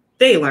how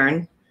they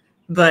learn.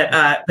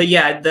 But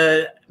yeah,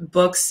 the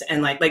books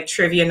and like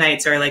trivia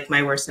nights are like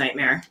my worst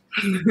nightmare.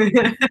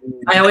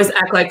 I always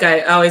act like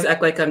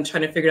I'm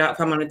trying to figure out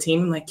if I'm on a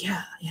team. I'm like,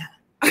 yeah.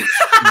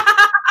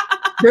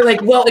 They're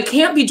like, well, it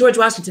can't be George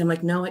Washington. I'm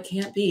like, no, it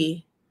can't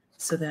be.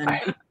 So then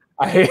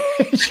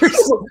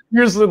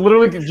you're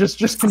literally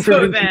just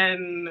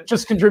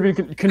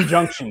contributing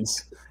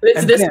conjunctions.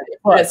 It's this.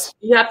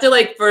 You have to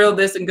like furl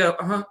this and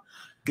go,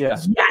 yeah.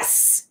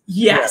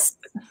 Yes.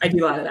 I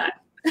do a lot of that.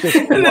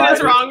 And then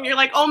it's wrong. You're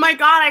like, oh my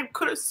God, I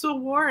could have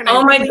sworn.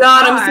 Oh my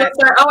God, I'm so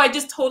sorry. Oh, I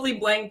just totally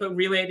blanked, but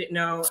really I didn't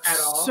know at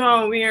all.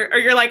 So weird. Or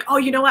you're like, oh,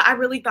 you know what? I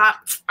really thought,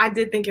 I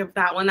did think of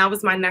that one. That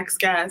was my next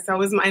guess. I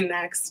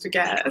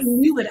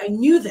knew it. I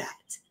knew that.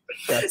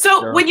 That's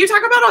so true. When you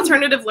talk about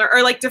alternative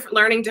or like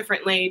learning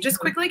differently, just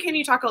quickly, can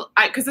you talk,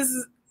 because this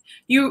is,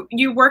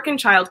 you work in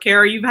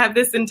childcare, you've had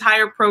this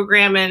entire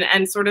program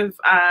and sort of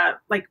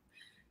like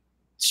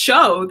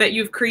show that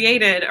you've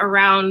created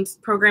around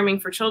programming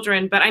for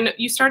children, but I know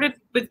you started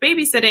with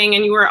babysitting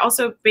and you were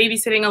also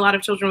babysitting a lot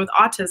of children with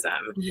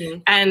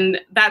autism. And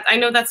that, I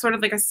know that's sort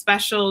of like a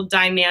special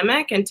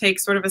dynamic and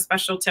takes sort of a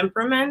special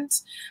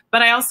temperament,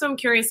 but I also am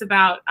curious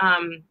about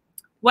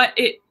what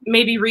it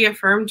maybe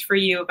reaffirmed for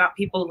you about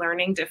people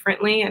learning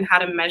differently and how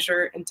to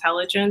measure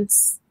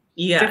intelligence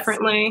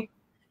differently.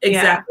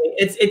 Exactly.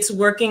 Yeah. It was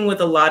working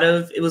with a lot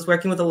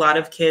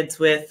of kids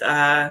with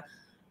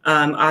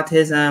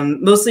autism.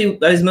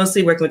 I was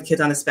mostly working with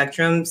kids on the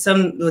spectrum,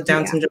 some with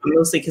Down syndrome,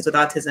 mostly kids with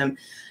autism.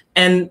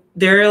 And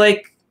they're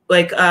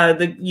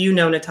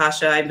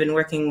Natasha,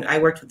 I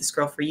worked with this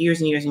girl for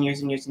years and years and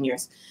years and years and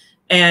years.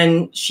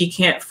 And she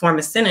can't form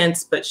a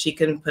sentence, but she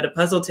can put a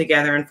puzzle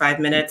together in 5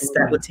 minutes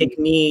that would take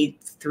me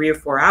 3 or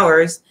 4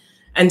 hours.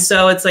 And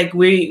so it's like,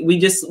 we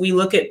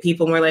look at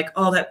people and we're like,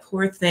 oh, that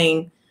poor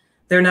thing.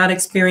 They're not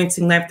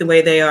experiencing life the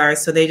way they are.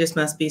 So they just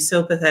must be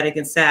so pathetic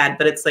and sad.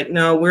 But it's like,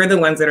 no, we're the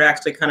ones that are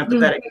actually kind of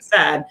pathetic and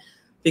sad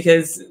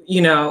because,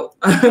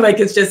 like,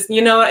 it's just,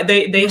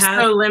 they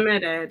have so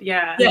limited.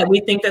 Yeah. Yeah.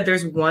 We think that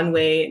there's one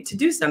way to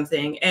do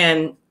something.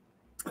 And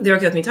they were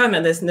with me talking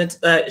about this. And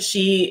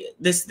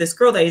this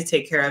girl that I used to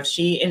take care of,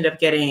 she ended up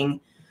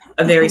getting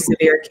a very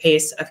severe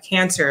case of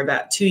cancer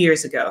about 2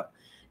 years ago.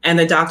 And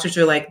the doctors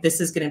are like,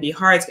 this is going to be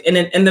hard.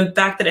 And the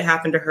fact that it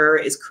happened to her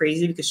is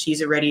crazy because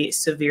she's already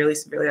severely,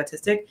 severely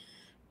autistic.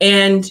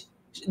 And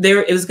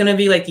it was going to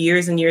be like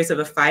years and years of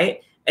a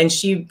fight. And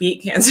she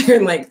beat cancer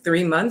in like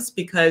 3 months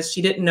because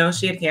she didn't know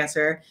she had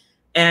cancer.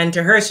 And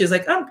to her, she was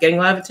like, oh, I'm getting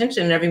a lot of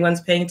attention and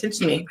everyone's paying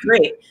attention to me.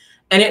 Great.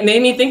 And it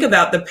made me think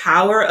about the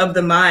power of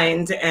the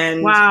mind.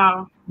 And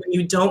wow, when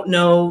you don't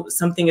know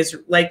something is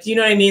like, you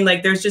know what I mean?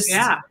 Like there's just,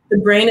 the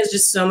brain is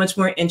just so much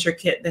more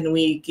intricate than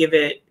we give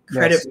it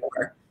credit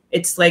for.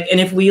 It's like, and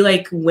if we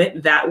like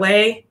went that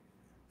way,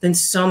 then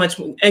so much,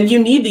 and you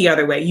need the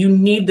other way. You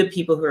need the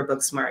people who are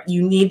book smart.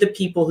 You need the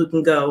people who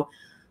can go,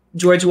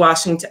 George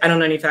Washington. I don't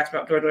know any facts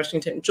about George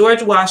Washington.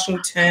 George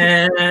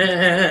Washington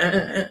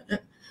had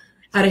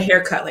a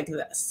haircut like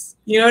this.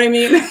 You know what I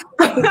mean?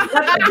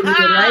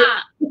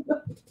 Right?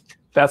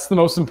 That's the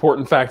most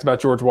important fact about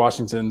George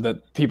Washington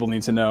that people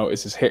need to know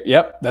is his hair.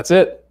 Yep, that's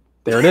it.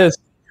 There it is.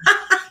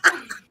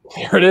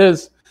 There it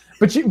is.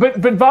 But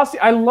Vasthy,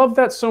 I love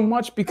that so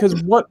much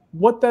because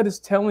what that is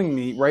telling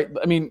me, right?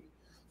 I mean,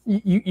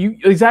 you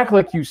exactly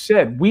like you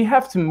said, we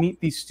have to meet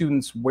these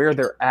students where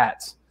they're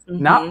at,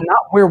 not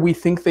where we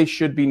think they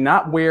should be,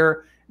 not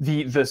where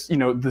the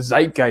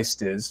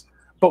zeitgeist is,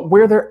 but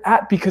where they're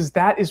at, because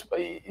that is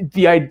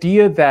the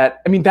idea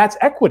that, I mean, that's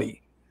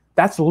equity.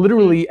 That's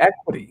literally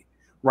equity,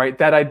 right?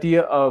 That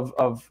idea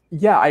of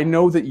yeah, I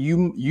know that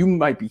you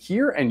might be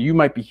here and you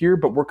might be here,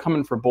 but we're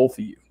coming for both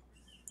of you.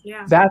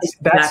 Yeah, that's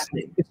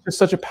it's just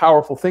such a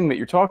powerful thing that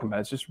you're talking about.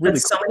 It's just really cool.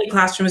 So many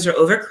classrooms are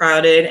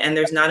overcrowded and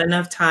there's not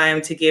enough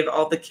time to give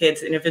all the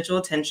kids individual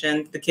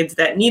attention. The kids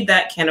that need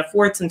that can't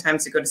afford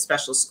sometimes to go to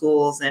special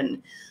schools.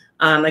 And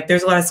like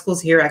there's a lot of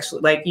schools here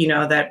actually, like,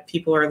 that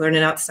people are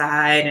learning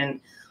outside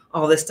and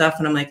all this stuff.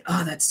 And I'm like,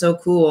 oh, that's so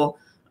cool.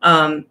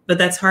 But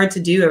that's hard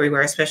to do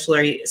everywhere,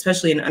 especially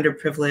in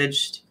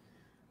underprivileged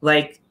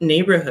like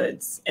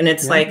neighborhoods. And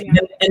it's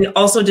and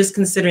also just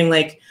considering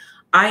like,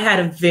 I had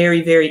a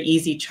very, very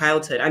easy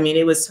childhood. I mean,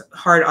 it was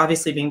hard,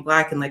 obviously, being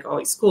Black and like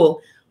always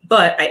school,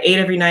 but I ate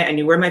every night. I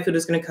knew where my food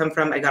was going to come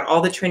from. I got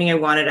all the training I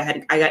wanted.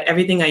 I got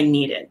everything I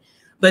needed.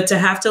 But to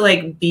have to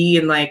like be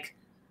in like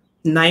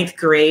 9th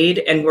grade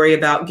and worry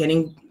about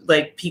getting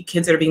like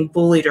kids that are being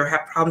bullied or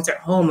have problems at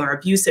home or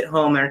abuse at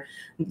home, or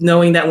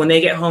knowing that when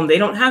they get home, they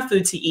don't have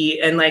food to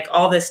eat and like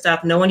all this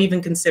stuff, no one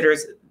even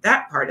considers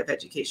that part of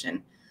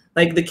education.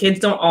 Like the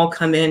kids don't all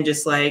come in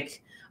just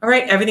like, all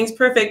right, everything's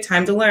perfect,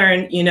 time to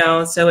learn,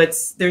 so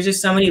there's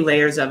just so many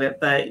layers of it,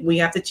 but we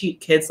have to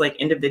treat kids like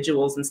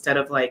individuals instead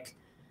of like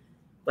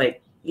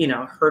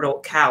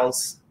herdle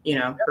cows,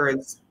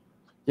 herds.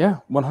 Yeah,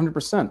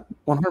 100%,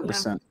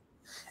 100%.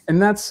 And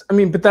that's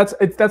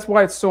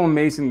why it's so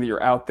amazing that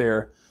you're out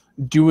there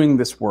doing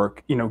this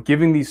work,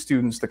 giving these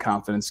students the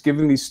confidence,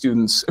 giving these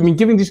kids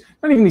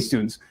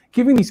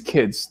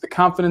the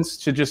confidence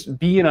to just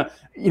be in a,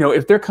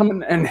 if they're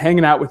coming and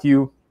hanging out with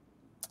you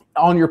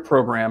on your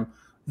program,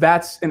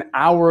 that's an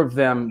hour of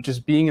them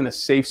just being in a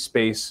safe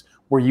space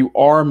where you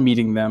are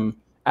meeting them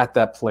at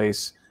that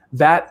place.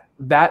 That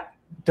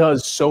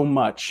does so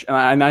much,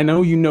 and I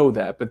know you know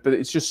that, but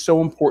it's just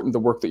so important, the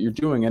work that you're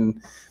doing.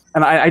 And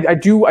I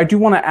do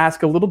want to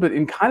ask a little bit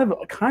in kind of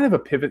a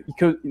pivot,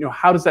 because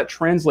how does that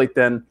translate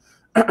then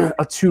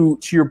to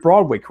your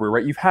Broadway career,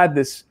 right? You've had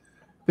this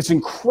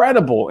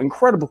incredible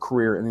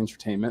career in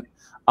entertainment,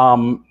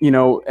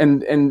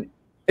 and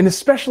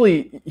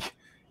especially.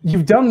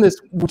 You've done this,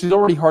 which is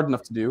already hard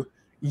enough to do.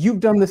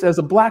 You've done this as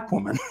a Black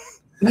woman,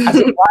 as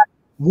a Black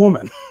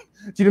woman.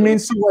 Do you know what I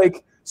mean?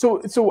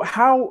 So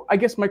how? I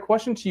guess my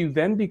question to you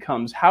then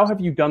becomes: how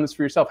have you done this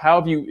for yourself? How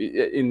have you,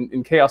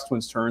 in Chaos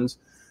Twins terms,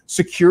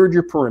 secured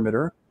your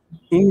perimeter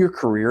in your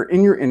career,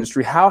 in your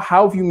industry? How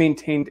have you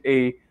maintained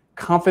a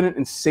confident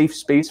and safe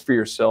space for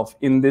yourself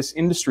in this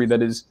industry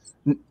that is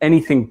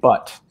anything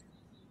but?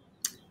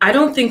 I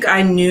don't think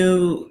I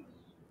knew.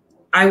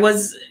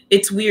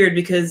 It's weird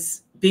because.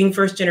 Being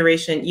first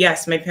generation,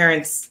 yes, my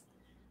parents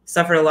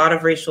suffered a lot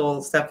of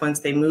racial stuff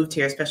once they moved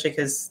here, especially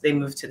because they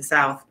moved to the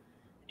South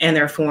and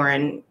they're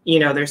foreign.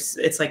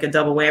 It's like a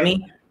double whammy.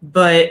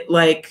 But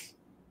like,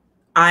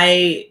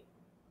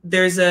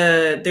 there's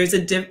a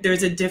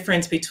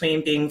difference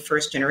between being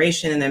first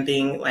generation and then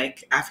being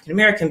like African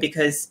American,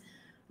 because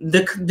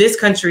this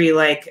country,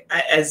 like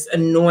as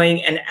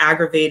annoying and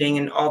aggravating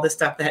and all the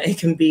stuff that it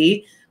can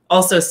be,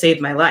 also saved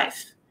my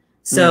life.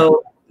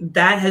 So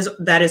that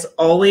is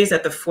always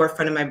at the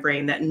forefront of my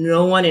brain, that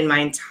no one in my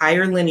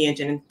entire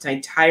lineage and my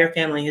entire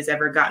family has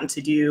ever gotten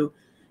to do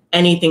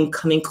anything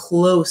coming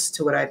close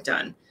to what I've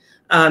done,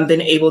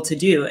 been able to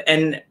do.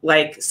 And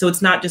like, so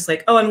it's not just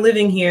like, oh, I'm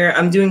living here,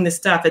 I'm doing this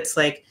stuff. It's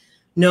like,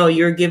 no,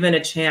 you're given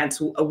a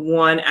chance, a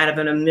 1 out of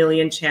a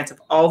million chance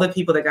of all the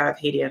people that got out of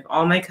Haiti, of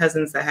all my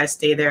cousins that had to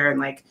stay there, and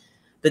like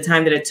the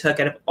time that it took,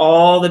 out of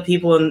all the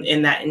people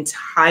in that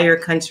entire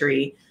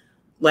country,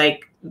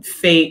 like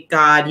fate,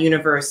 God,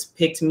 universe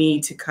picked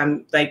me to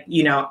come, like,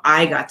 you know,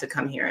 I got to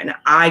come here and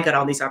I got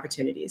all these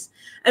opportunities.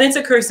 And it's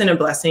a curse and a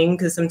blessing,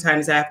 because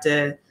sometimes I have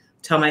to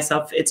tell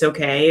myself it's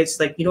okay. It's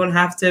like, you don't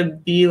have to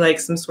be like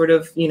some sort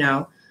of, you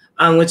know,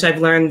 which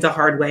I've learned the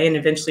hard way and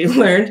eventually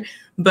learned.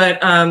 But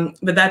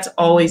that's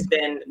always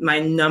been my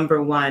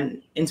number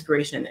one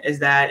inspiration, is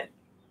that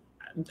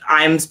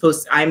I'm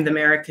the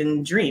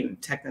American dream,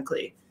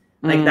 technically.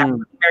 Like that's what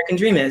the American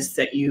dream is,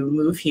 that you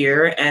move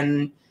here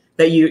and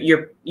that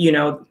you're, you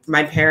know,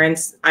 my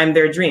parents, I'm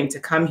their dream, to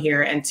come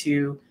here and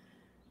to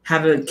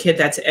have a kid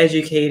that's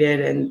educated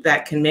and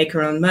that can make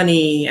her own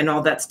money and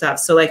all that stuff.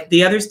 So like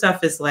the other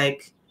stuff is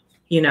like,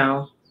 you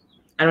know,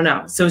 I don't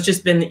know. So it's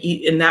just been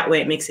in that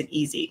way, it makes it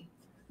easy.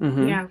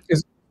 Yeah.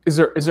 Is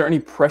there any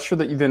pressure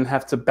that you then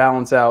have to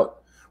balance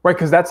out? Right.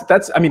 Because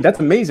that's, I mean, that's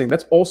amazing.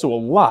 That's also a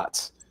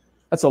lot.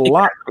 That's a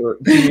lot.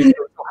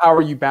 How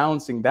are you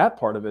balancing that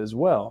part of it as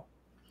well?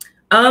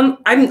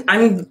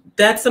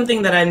 That's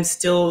something that I'm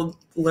still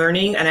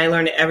learning, and I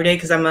learn it every day,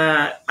 because I'm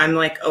a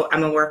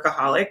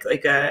workaholic,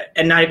 like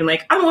and not even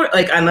like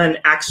I'm an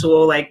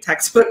actual like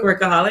textbook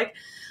workaholic,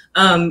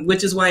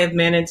 which is why I've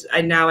managed.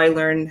 Now I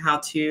learn how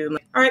to,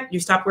 like, all right, you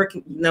stop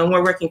working, no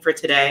more working for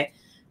today,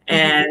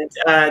 and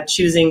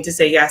choosing to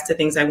say yes to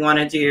things I want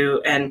to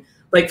do. And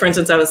like, for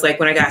instance, I was like,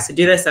 when I got asked to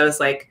do this, I was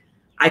like,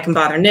 I can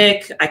bother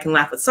Nik, I can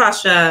laugh with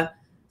Sasha,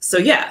 so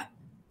yeah.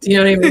 Do you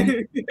know what I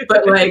mean?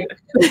 But like,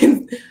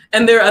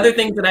 and there are other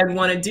things that I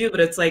want to do, but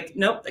it's like,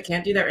 nope, I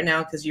can't do that right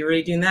now, because you're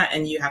already doing that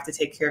and you have to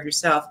take care of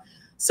yourself.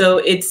 So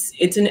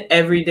it's an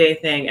everyday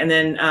thing. And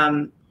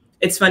then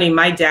it's funny,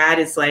 my dad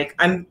is like,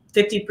 I'm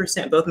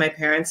 50% both my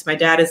parents. My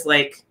dad is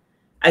like,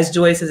 as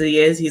joyous as he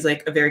is, he's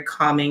like a very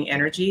calming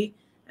energy.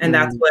 And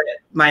that's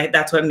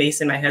what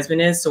Mason, my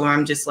husband, is. So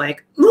I'm just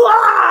like,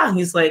 "Wah!"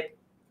 He's like,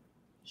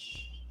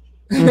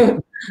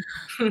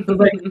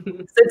 like,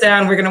 sit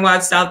down, we're gonna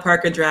watch South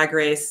Park, a drag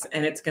race,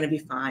 and it's gonna be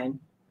fine.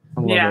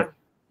 Yeah.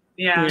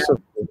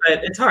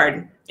 But it's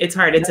hard. It's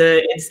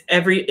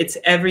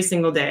every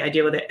single day. I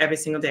deal with it every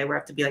single day, where I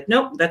have to be like,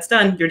 nope, that's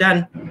done. You're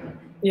done.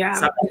 Yeah.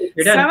 Stop,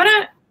 you're done.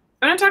 So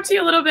I wanna talk to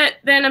you a little bit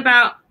then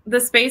about the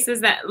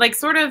spaces that, like,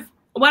 sort of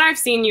what I've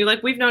seen you,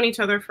 like, we've known each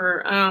other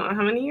for how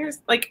many years?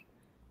 Like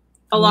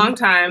a long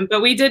time,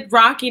 but we did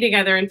Rocky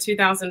together in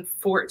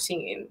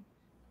 2014.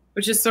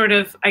 Which is sort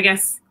of, I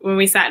guess, when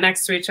we sat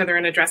next to each other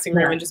in a dressing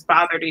room and just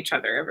bothered each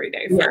other every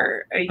day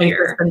for a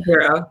year.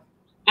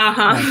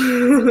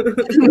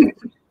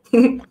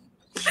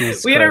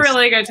 We had a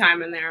really good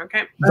time in there.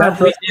 Okay.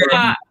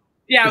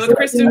 With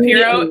Kristen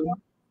Piro.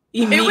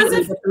 It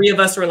was the three of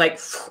us were like.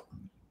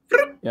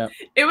 Yeah.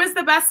 It was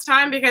the best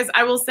time, because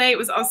I will say it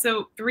was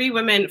also three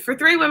women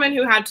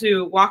who had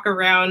to walk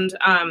around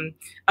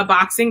a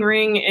boxing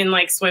ring in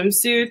like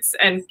swimsuits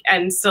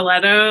and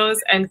stilettos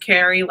and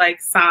carry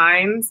like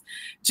signs.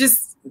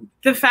 Just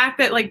the fact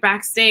that like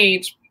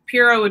backstage,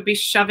 Piro would be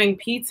shoving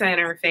pizza in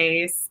her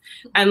face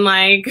and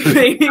like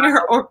making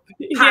her from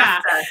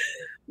Daniela.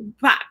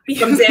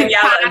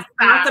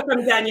 Pasta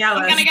from Daniela.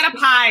 I'm gonna get a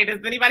pie. Does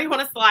anybody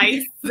want a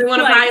slice? Do you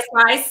want a pie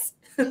slice?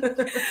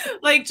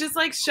 Like, just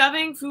like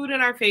shoving food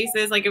in our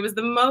faces. Like, it was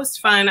the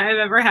most fun I've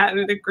ever had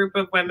with a group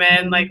of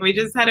women. Like, we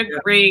just had a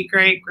great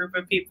group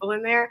of people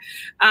in there.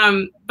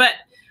 But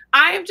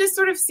I've just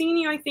sort of seen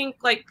you, I think,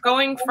 like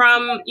going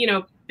from, you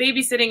know,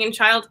 babysitting and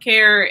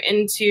childcare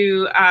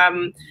into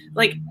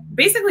like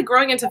basically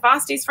growing into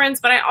Vasthy's friends.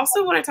 But I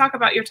also want to talk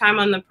about your time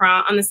on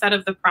the set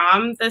of the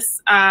Prom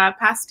this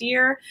past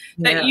year.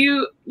 That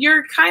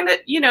you're kind of,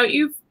 you know,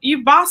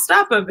 you bossed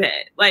up a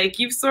bit. Like,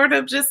 you've sort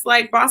of just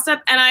like bossed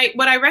up. And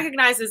what I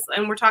recognize is,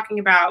 and we're talking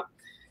about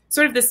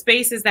sort of the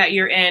spaces that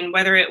you're in,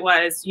 whether it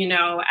was, you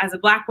know, as a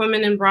Black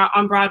woman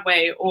on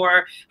Broadway,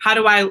 or how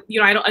do I, you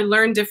know, I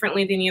learn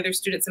differently than the other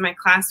students in my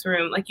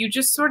classroom. Like, you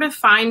just sort of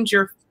find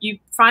your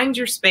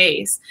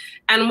space.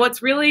 And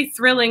what's really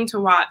thrilling to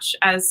watch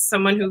as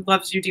someone who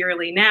loves you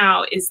dearly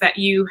now is that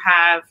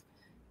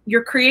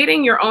you're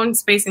creating your own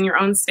space and your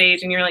own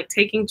stage, and you're like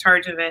taking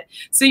charge of it.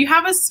 So you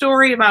have a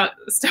story about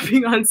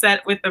stepping on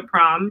set with the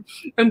Prom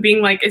and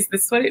being like, is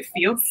this what it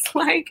feels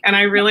like? And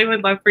I really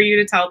would love for you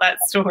to tell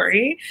that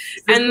story.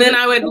 And then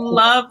I would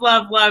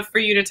love for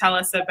you to tell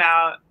us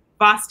about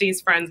Vasthy's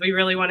friends. We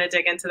really want to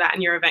dig into that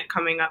in your event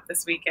coming up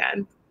this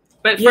weekend.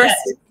 But first,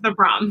 the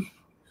Prom.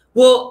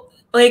 Well,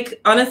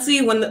 like,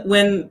 honestly,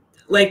 when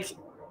like,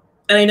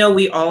 and I know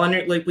we all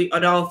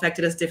it all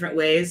affected us different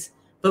ways.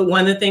 But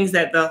one of the things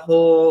that the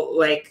whole,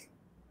 like,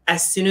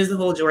 as soon as the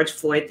whole George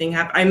Floyd thing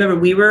happened, I remember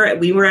we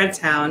were out of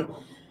town,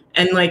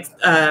 and like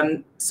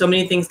so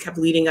many things kept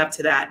leading up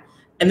to that.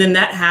 And then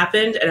that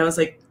happened, and I was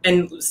like,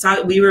 and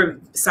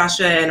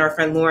Sasha and our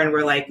friend Lauren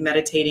were like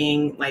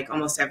meditating like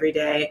almost every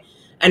day.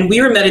 And we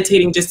were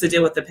meditating just to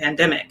deal with the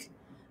pandemic.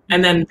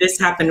 And then this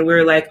happened, and we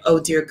were like, oh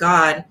dear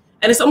God.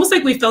 And it's almost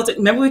like we felt it.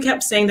 Remember, we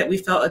kept saying that we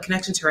felt a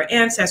connection to our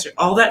ancestors,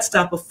 all that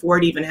stuff before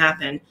it even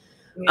happened.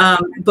 Yeah.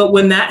 But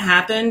when that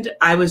happened,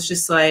 I was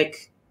just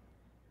like,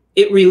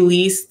 it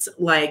released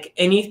like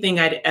anything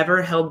I'd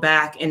ever held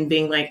back and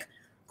being like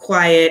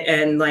quiet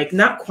and like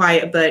not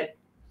quiet, but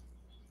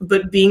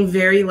being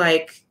very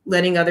like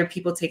letting other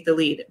people take the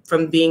lead,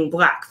 from being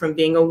Black, from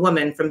being a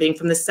woman, from being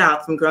from the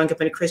South, from growing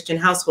up in a Christian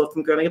household,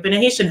 from growing up in a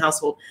Haitian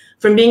household,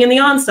 from being in the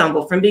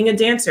ensemble, from being a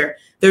dancer.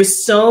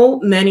 There's so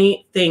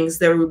many things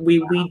that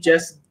we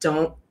just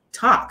don't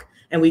talk,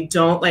 and we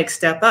don't like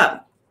step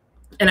up.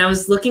 And I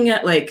was looking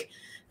at like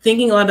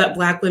thinking a lot about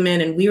Black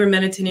women, and we were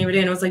meditating every day,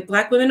 and I was like,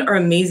 Black women are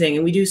amazing,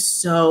 and we do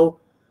so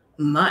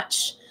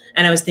much.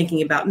 And I was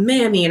thinking about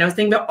Mammy, and I was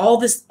thinking about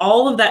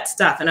all of that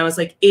stuff. And I was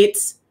like,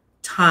 it's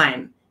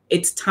time.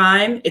 It's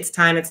time. It's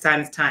time. It's time.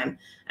 It's time.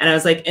 And I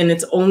was like, and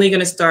it's only going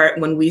to start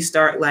when we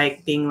start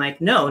like being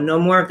like, no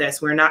more of this.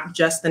 We're not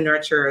just the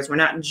nurturers. We're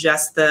not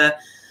just the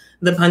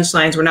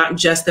punchlines. We're not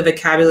just the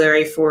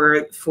vocabulary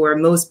for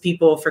most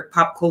people, for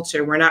pop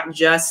culture. We're not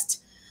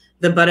just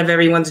the butt of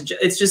everyone's.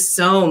 It's just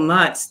so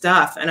much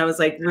stuff. And I was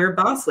like, we're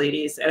boss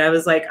ladies. And I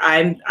was like,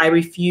 I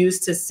refuse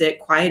to sit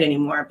quiet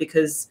anymore,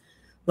 because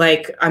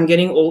like I'm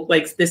getting old.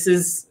 Like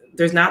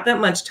there's not that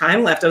much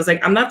time left. I was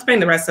like, I'm not spending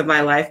the rest of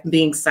my life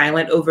being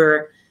silent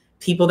over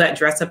people that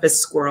dress up as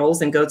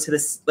squirrels and go to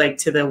this, like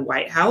to the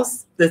White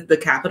House, the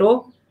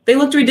Capitol. They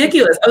looked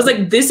ridiculous. I was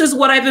like, this is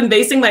what I've been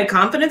basing my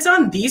confidence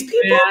on? These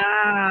people?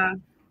 Yeah.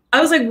 I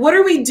was like, what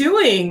are we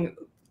doing?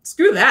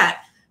 Screw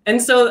that.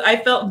 And so I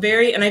felt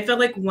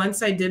like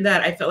once I did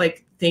that, I felt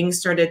like things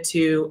started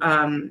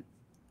to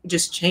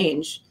just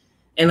change.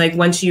 And like,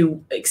 once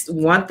you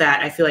want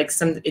that, I feel like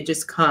it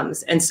just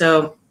comes. And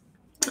so,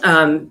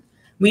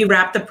 we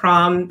wrapped the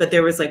prom, but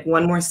there was like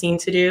one more scene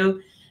to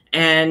do,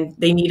 and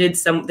they needed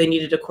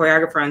a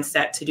choreographer on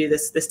set to do the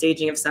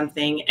staging of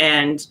something.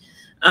 And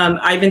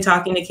I've been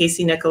talking to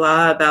Casey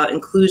Nicola about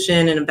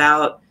inclusion and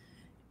about,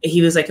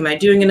 he was like, am I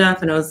doing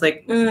enough? And I was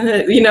like,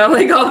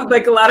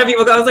 like a lot of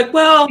people go, I was like,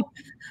 well,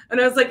 and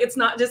I was like, it's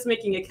not just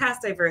making a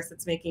cast diverse,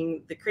 it's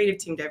making the creative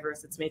team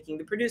diverse, it's making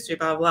the producer,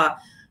 blah, blah.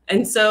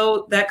 And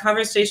so that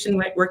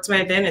conversation worked to my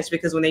advantage,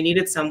 because when they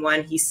needed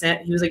someone, he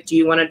was like, do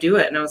you want to do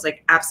it? And I was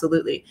like,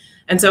 absolutely.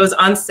 And so I was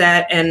on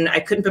set, and I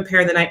couldn't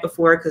prepare the night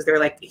before, because they're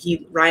like,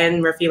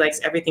 Ryan Murphy likes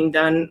everything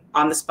done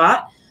on the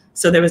spot.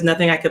 So there was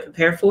nothing I could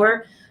prepare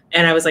for.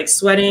 And I was like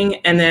sweating.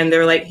 And then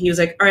he was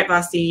like, all right,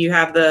 Vasthy, you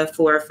have the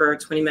floor for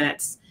 20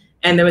 minutes.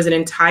 And there was an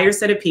entire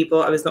set of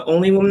people. I was the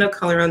only woman of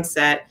color on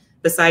set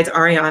besides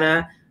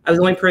Ariana. I was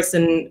the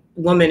only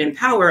woman in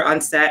power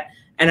on set.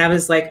 And I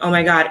was like, oh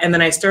my God. And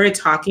then I started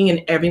talking,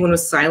 and everyone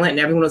was silent, and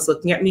everyone was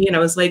looking at me. And I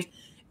was like,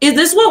 is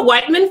this what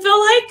white men feel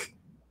like?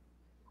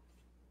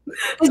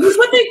 Is this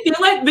what they feel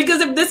like? Because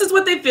if this is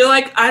what they feel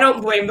like, I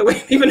don't blame the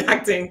way they've been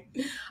acting.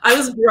 I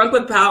was drunk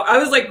with power. I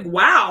was like,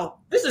 wow,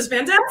 this is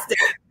fantastic.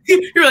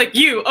 You're like,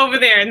 you over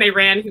there. And they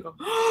ran. You go,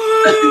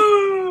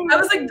 I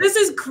was like, this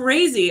is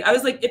crazy. I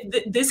was like,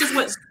 this is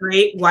what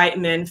straight white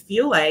men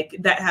feel like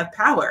that have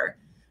power.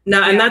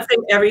 Now, I'm not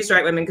saying every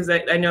straight women, because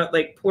I know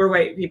like poor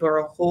white people are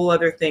a whole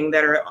other thing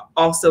that are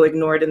also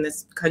ignored in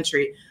this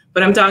country.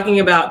 But I'm talking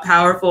about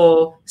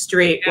powerful,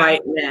 straight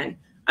white men.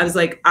 I was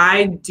like,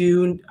 why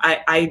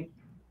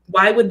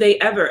would they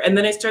ever? And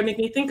then I started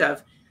making me think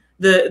of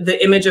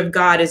the image of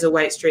God is a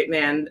white straight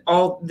man,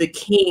 all the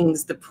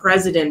kings, the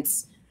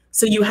presidents.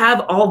 So you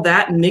have all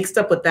that mixed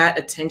up with that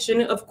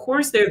attention. Of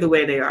course, they're the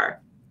way they are.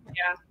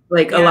 Yeah.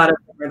 Like a lot of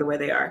them are the way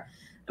they are.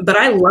 But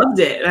I loved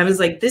it. And I was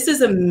like, this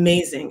is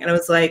amazing. And I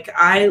was like,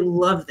 I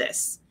love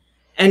this.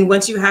 And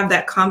once you have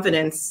that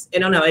confidence, I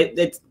don't know,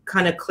 it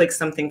kind of clicked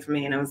something for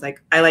me. And I was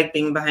like, I like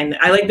being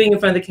I like being in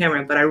front of the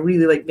camera, but I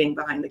really like being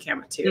behind the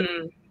camera too.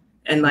 Mm.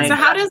 And like, so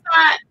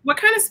what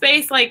kind of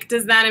space like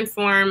does that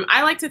inform?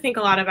 I like to think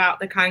a lot about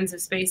the kinds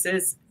of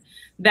spaces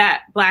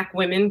that Black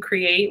women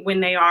create when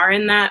they are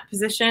in that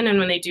position and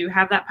when they do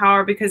have that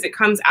power, because it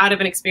comes out of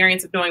an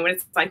experience of knowing what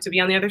it's like to be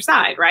on the other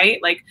side, right?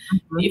 Like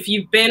if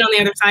you've been on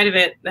the other side of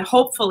it, then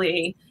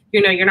hopefully,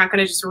 you're not going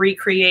to just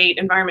recreate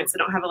environments that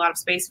don't have a lot of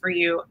space for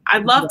you.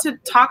 I'd love to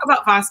talk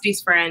about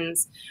Vasthy's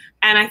friends.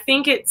 And I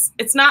think it's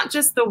not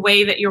just the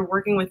way that you're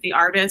working with the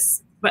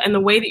artists, but in the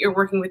way that you're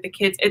working with the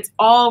kids. It's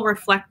all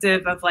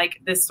reflective of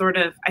like this sort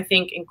of, I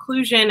think,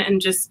 inclusion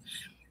and just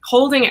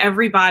holding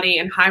everybody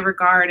in high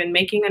regard and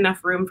making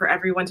enough room for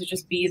everyone to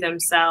just be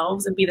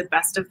themselves and be the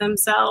best of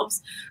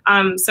themselves.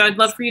 So I'd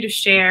love for you to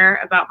share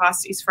about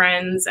Vasthy's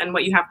friends and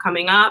what you have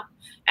coming up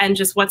and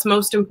just what's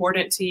most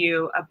important to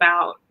you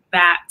about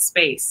that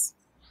space.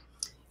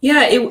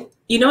 Yeah,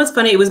 it's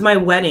funny. It was my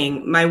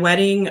wedding. My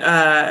wedding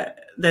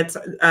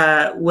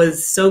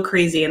was so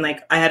crazy. And like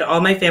I had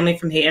all my family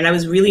from Haiti, and I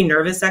was really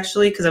nervous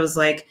actually, because I was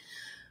like,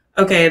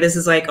 okay, this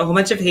is like a whole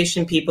bunch of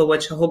Haitian people,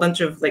 which a whole bunch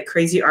of like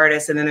crazy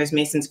artists, and then there's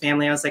Mason's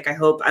family. I was like,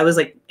 I was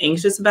like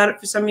anxious about it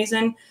for some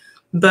reason,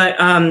 but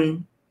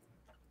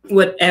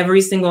what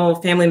every single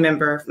family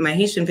member, my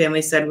Haitian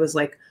family, said was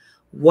like,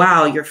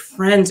 wow, your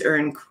friends are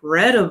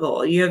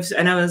incredible.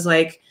 And I was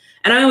like,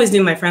 and I always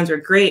knew my friends were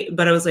great,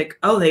 but I was like,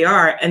 oh, they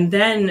are. And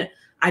then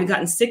I'd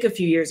gotten sick a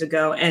few years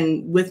ago,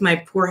 and with my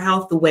poor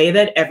health, the way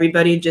that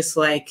everybody just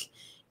like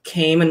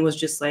came and was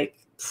just like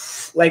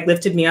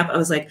lifted me up, I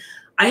was like,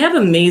 I have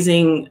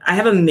amazing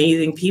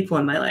people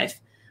in my life.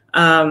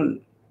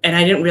 And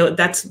I didn't realize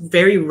that's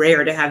very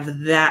rare to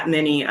have that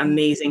many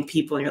amazing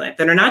people in your life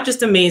that are not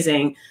just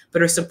amazing,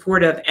 but are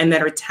supportive and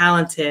that are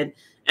talented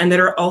and that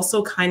are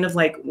also kind of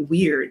like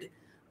weird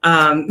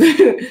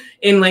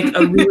in like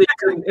a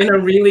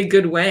really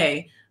good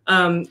way.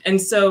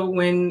 And so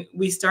when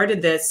we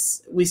started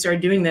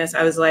doing this,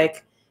 I was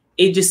like,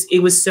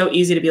 it was so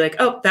easy to be like,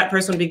 oh, that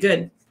person would be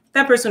good.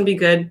 That person would be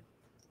good.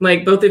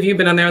 Like both of you have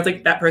been on there. I was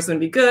like, that person would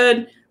be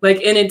good.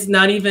 Like, and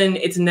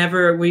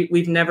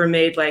we've never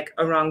made like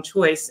a wrong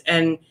choice.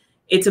 And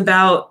it's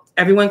about,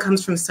 everyone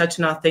comes from such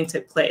an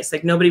authentic place.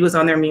 Like nobody was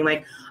on there being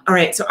like, all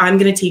right, so I'm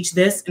going to teach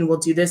this and we'll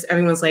do this.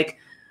 Everyone's like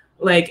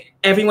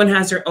everyone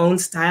has their own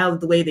style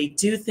of the way they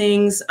do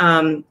things.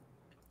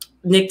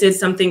 Nik did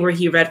something where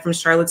he read from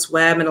Charlotte's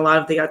Web, and a lot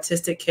of the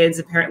autistic kids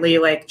apparently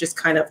like just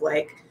kind of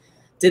like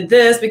did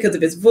this because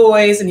of his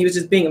voice, and he was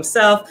just being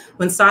himself.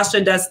 When Sasha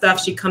does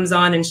stuff, she comes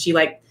on and she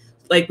like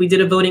we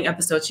did a voting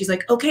episode. She's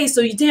like, okay,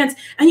 so you dance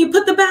and you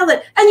put the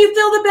ballot and you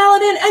fill the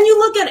ballot in and you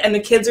look at it. And the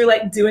kids are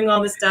like doing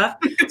all this stuff.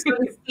 So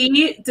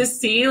to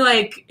see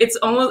like, it's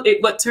almost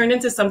what turned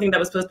into something that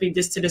was supposed to be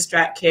just to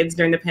distract kids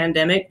during the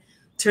pandemic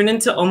turned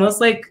into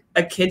almost like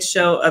a kid's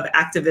show of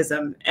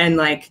activism and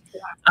like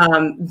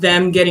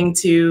them getting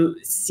to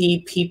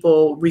see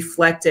people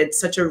reflected,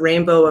 such a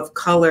rainbow of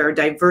color,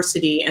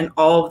 diversity, and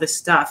all of this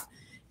stuff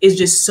is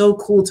just so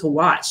cool to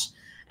watch.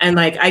 And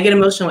like, I get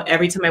emotional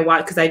every time I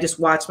watch, because I just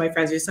watch my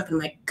friends do stuff and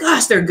I'm like,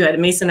 gosh, they're good.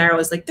 And Mason and I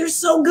was like, they're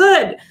so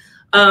good.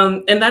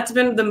 And that's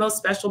been the most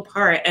special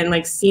part. And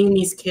like seeing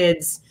these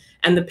kids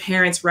and the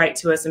parents write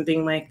to us and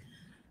being like,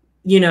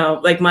 you know,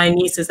 like my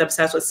niece is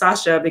obsessed with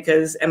Sasha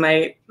because, and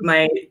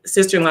my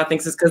sister-in-law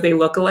thinks it's because they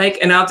look alike.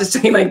 And I'll just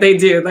say like they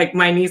do. Like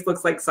my niece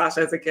looks like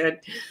Sasha as a kid,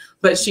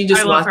 but she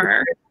just love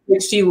her.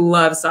 She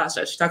loves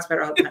Sasha. She talks about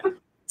her all the time.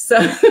 So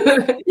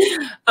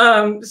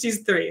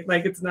she's 3,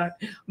 like it's not,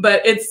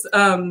 but it's,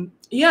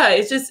 yeah,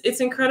 it's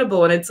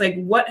incredible. And it's like,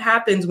 what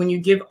happens when you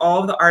give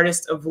all the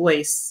artists a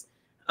voice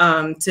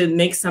to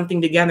make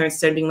something together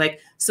instead of being like,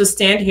 so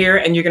stand here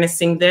and you're going to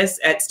sing this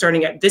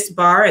starting at this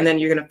bar, and then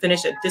you're going to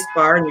finish at this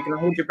bar and you're going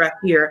to hold your breath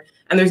here.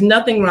 And there's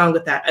nothing wrong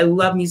with that. I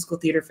love musical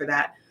theater for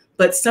that.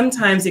 But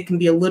sometimes it can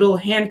be a little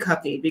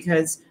handcuffy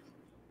because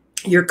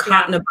you're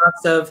caught in a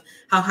box of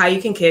how high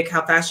you can kick,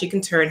 how fast you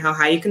can turn, how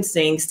high you can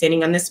sing,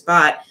 standing on this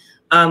spot,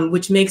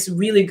 which makes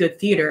really good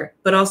theater.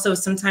 But also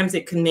sometimes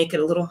it can make it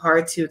a little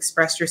hard to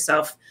express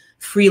yourself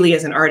freely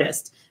as an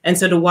artist. And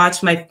so to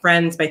watch my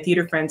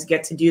theater friends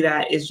get to do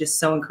that is just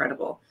so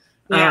incredible.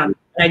 Yeah.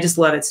 I just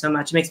love it so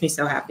much. It makes me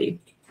so happy.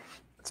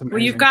 Well,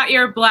 you've got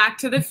your Black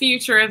to the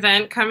Future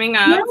event coming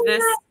up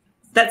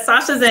that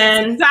Sasha's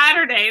in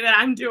Saturday that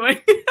I'm doing.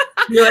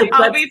 Like,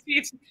 I'll be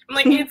teaching. I'm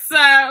like, it's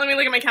let me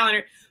look at my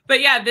calendar. But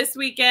yeah, this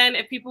weekend,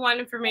 if people want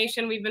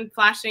information, we've been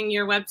flashing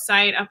your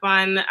website up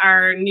on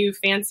our new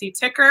fancy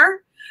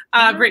ticker.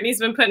 Brittany's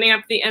been putting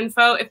up the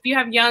info. If you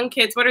have young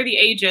kids, what are the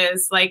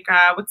ages? Like,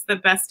 what's the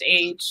best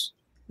age?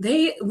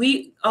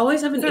 We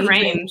always have an age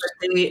range,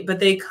 but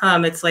they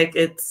come. It's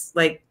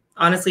like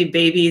honestly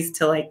babies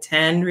to like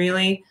 10,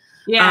 really.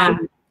 Yeah.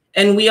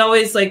 And we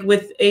always, like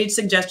with age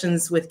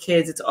suggestions with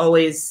kids, it's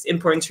always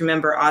important to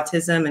remember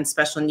autism and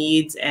special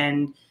needs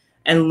and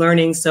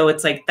learning. So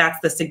it's like that's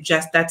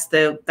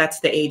the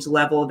age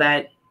level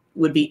that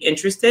would be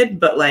interested.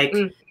 But like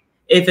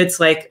if it's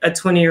like a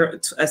 20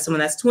 someone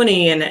that's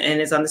 20 and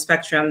is on the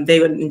spectrum, they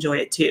would enjoy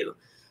it too.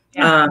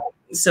 Yeah.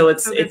 So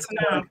it's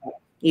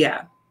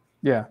yeah.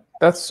 Yeah,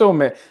 that's so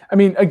amazing. I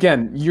mean,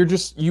 again,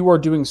 you are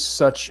doing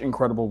such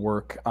incredible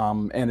work,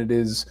 and it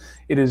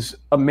is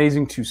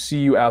amazing to see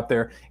you out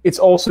there. It's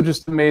also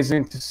just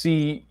amazing to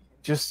see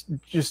just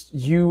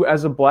you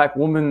as a Black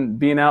woman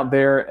being out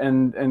there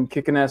and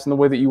kicking ass in the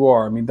way that you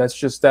are. I mean, that's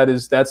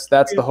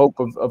the hope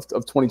of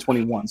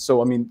 2021.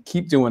 So I mean,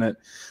 keep doing it.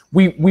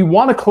 We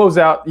want to close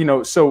out. You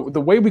know, so the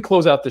way we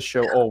close out the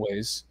show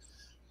always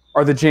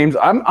are the James.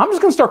 I'm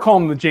just gonna start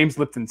calling them the James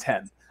Lipton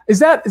 10. Is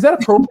that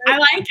appropriate? I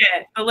like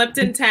it. The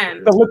Lipton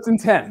 10. The Lipton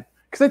 10.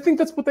 Because I think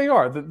that's what they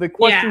are. The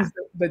questions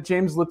that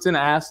James Lipton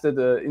asked at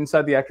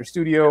inside the actor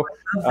studio.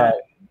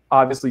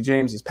 Obviously,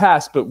 James has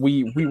passed, but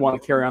we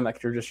want to carry on that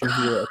tradition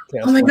here.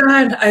 Oh my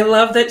God, I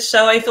love that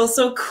show. I feel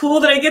so cool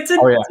that I get to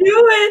do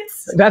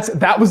it.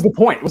 That was the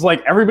point. It was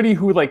like everybody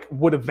who like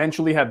would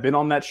eventually have been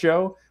on that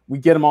show, we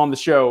get them on the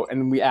show and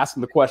then we ask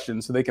them the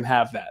questions so they can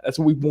have that. That's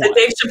what we want. The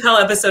Dave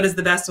Chappelle episode is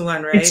the best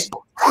one, right?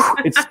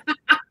 It's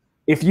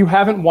if you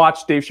haven't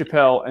watched Dave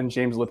Chappelle and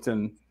James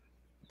Lipton,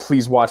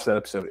 please watch that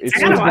episode. I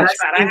gotta watch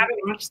that. I haven't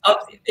watched that.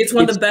 It's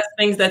one of the best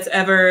things that's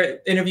ever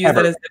interviews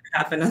that has ever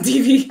happened on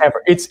TV.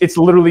 Ever. It's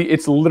literally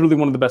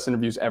one of the best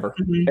interviews ever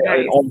in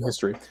all of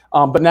history.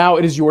 But now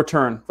it is your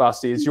turn,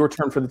 Vasthy. It's your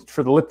turn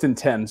for the Lipton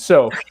 10.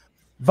 So,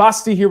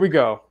 Vasthy, here we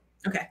go.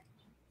 Okay.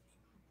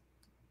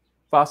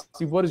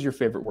 Vasthy, what is your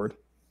favorite word?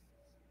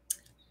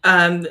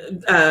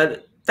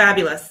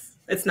 Fabulous.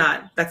 It's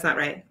not. That's not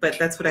right. But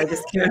that's what I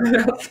just came out of my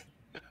mouth.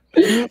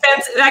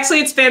 Actually,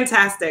 it's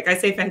fantastic. I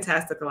say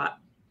fantastic a lot.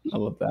 I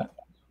love that.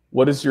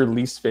 What is your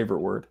least favorite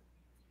word?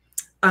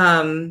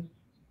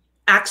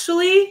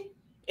 Actually,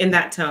 in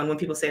that tone when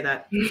people say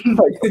that.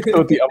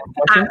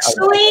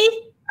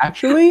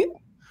 Actually?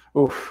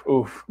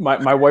 Oof.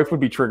 My wife would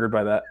be triggered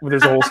by that.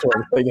 There's a whole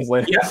story.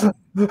 Later. Yeah.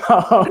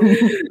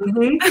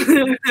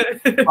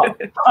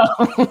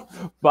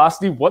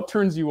 Vasthy, what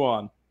turns you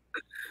on?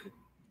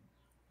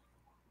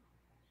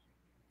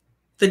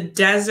 The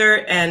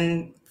desert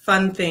and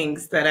fun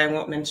things that I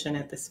won't mention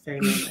at this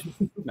very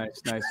moment.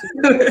 Nice.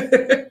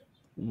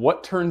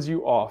 What turns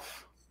you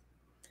off?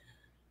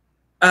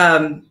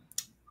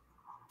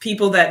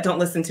 People that don't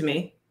listen to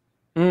me.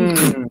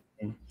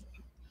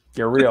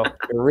 You're real.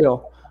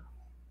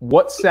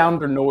 What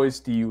sound or noise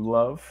do you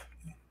love?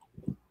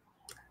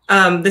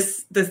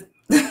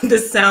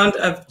 The sound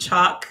of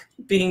chalk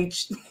being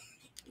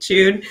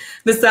chewed.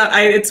 The sound.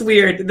 It's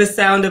weird. The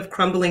sound of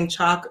crumbling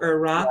chalk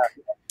or rock.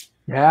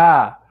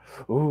 Yeah.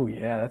 Ooh,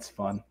 yeah, that's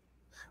fun.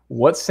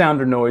 What sound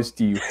or noise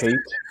do you hate?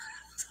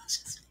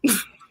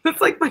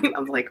 It's like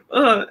I'm like,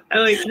 ugh, I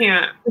like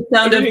can't. The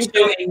sound of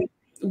chewing.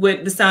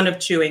 With the sound of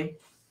chewing.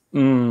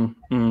 Ugh.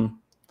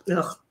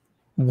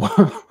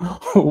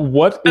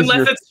 What is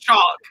unless it's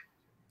chalk.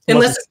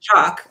 Unless it's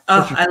chalk.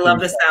 Oh, I love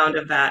the sound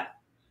of that.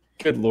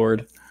 Good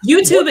Lord.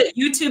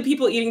 YouTube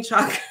people eating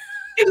chalk.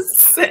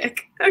 It's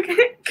sick.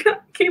 Okay,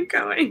 keep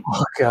going.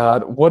 Oh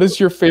God, what is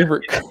your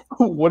favorite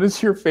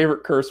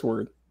curse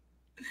word?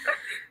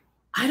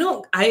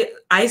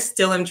 I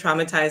still am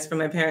traumatized from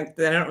my parents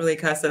that I don't really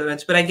cuss that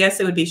much, but I guess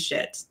it would be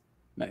shit.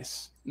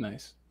 Nice.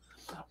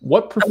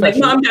 What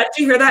profession? I'm like, Mom, Dad,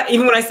 did you hear that?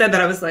 Even when I said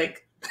that, I was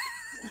like,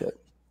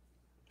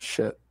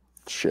 shit.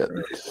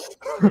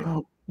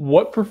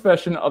 What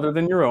profession other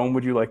than your own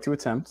would you like to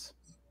attempt?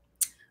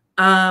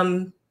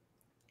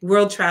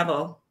 World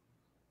travel.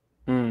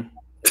 Like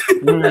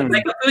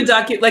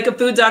a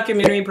food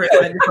documentary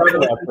person.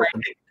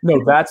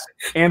 No, that's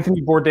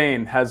Anthony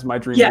Bourdain has my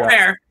dream job.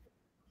 Fair.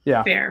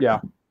 Yeah.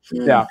 I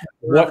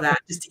love that.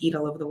 Just to eat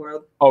all over the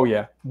world. Oh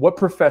yeah. What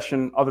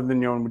profession other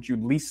than your own would you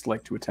least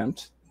like to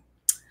attempt?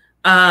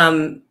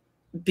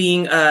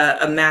 Being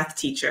a math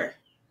teacher.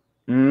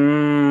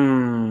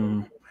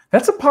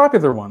 That's a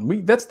popular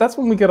one. That's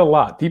when we get a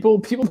lot. People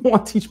don't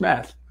want to teach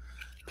math.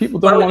 People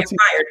don't want to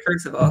fired,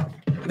 first of all.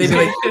 They'd be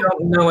like, you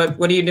don't know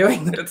what are you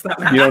doing? That's not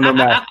math. You don't know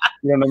math.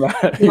 You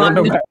don't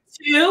know math.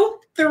 2,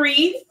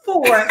 3,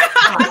 4.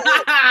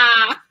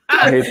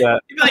 I hate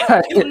that.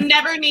 Like, you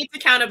never need to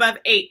count above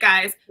 8,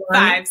 guys.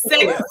 5,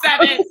 6,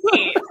 7,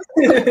 8.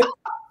 I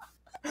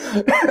hate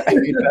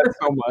that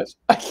so much.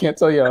 I can't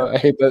tell you. I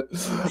hate that.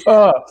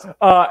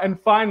 And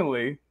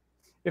finally,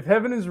 if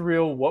heaven is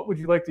real, what would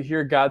you like to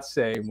hear God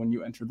say when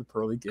you enter the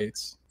pearly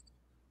gates?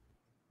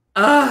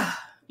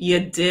 You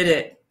did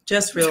it.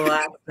 Just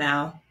relax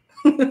now.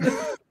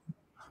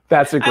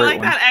 That's a great one. I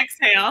like that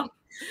exhale.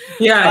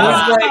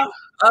 Yeah, he's like,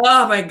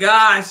 oh my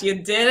gosh, you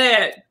did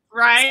it.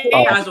 Right?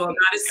 So casual.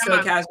 That is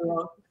so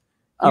casual.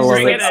 I love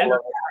it.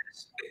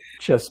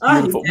 Just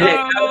beautiful.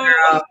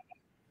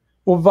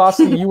 Well,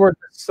 Vasthy, you are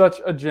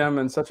such a gem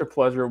and such a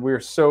pleasure. We are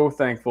so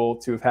thankful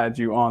to have had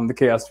you on the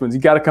Chaos Twins.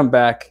 You got to come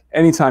back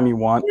anytime you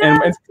want.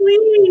 Yes, and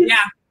please.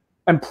 Yeah.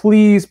 And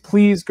please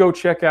go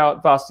check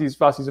out Vasthy's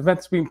event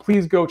this week.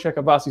 Please go check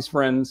out Vasthy's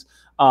friends.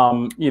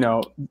 On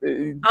the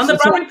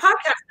Broadway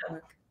Podcast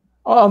Network.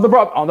 On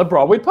the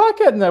Broadway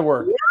Podcast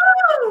Network.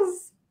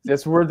 Yes.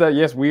 Yes, we share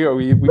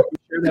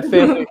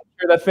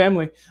that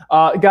family.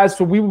 Guys,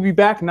 so we will be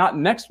back not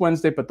next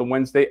Wednesday, but the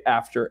Wednesday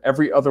after,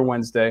 every other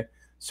Wednesday.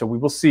 So we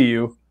will see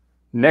you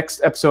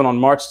next episode on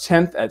March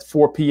 10th at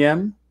 4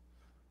 p.m.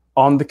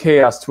 on the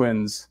Chaos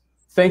Twins.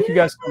 Thank you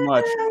guys so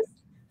much.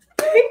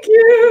 Thank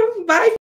you. Bye.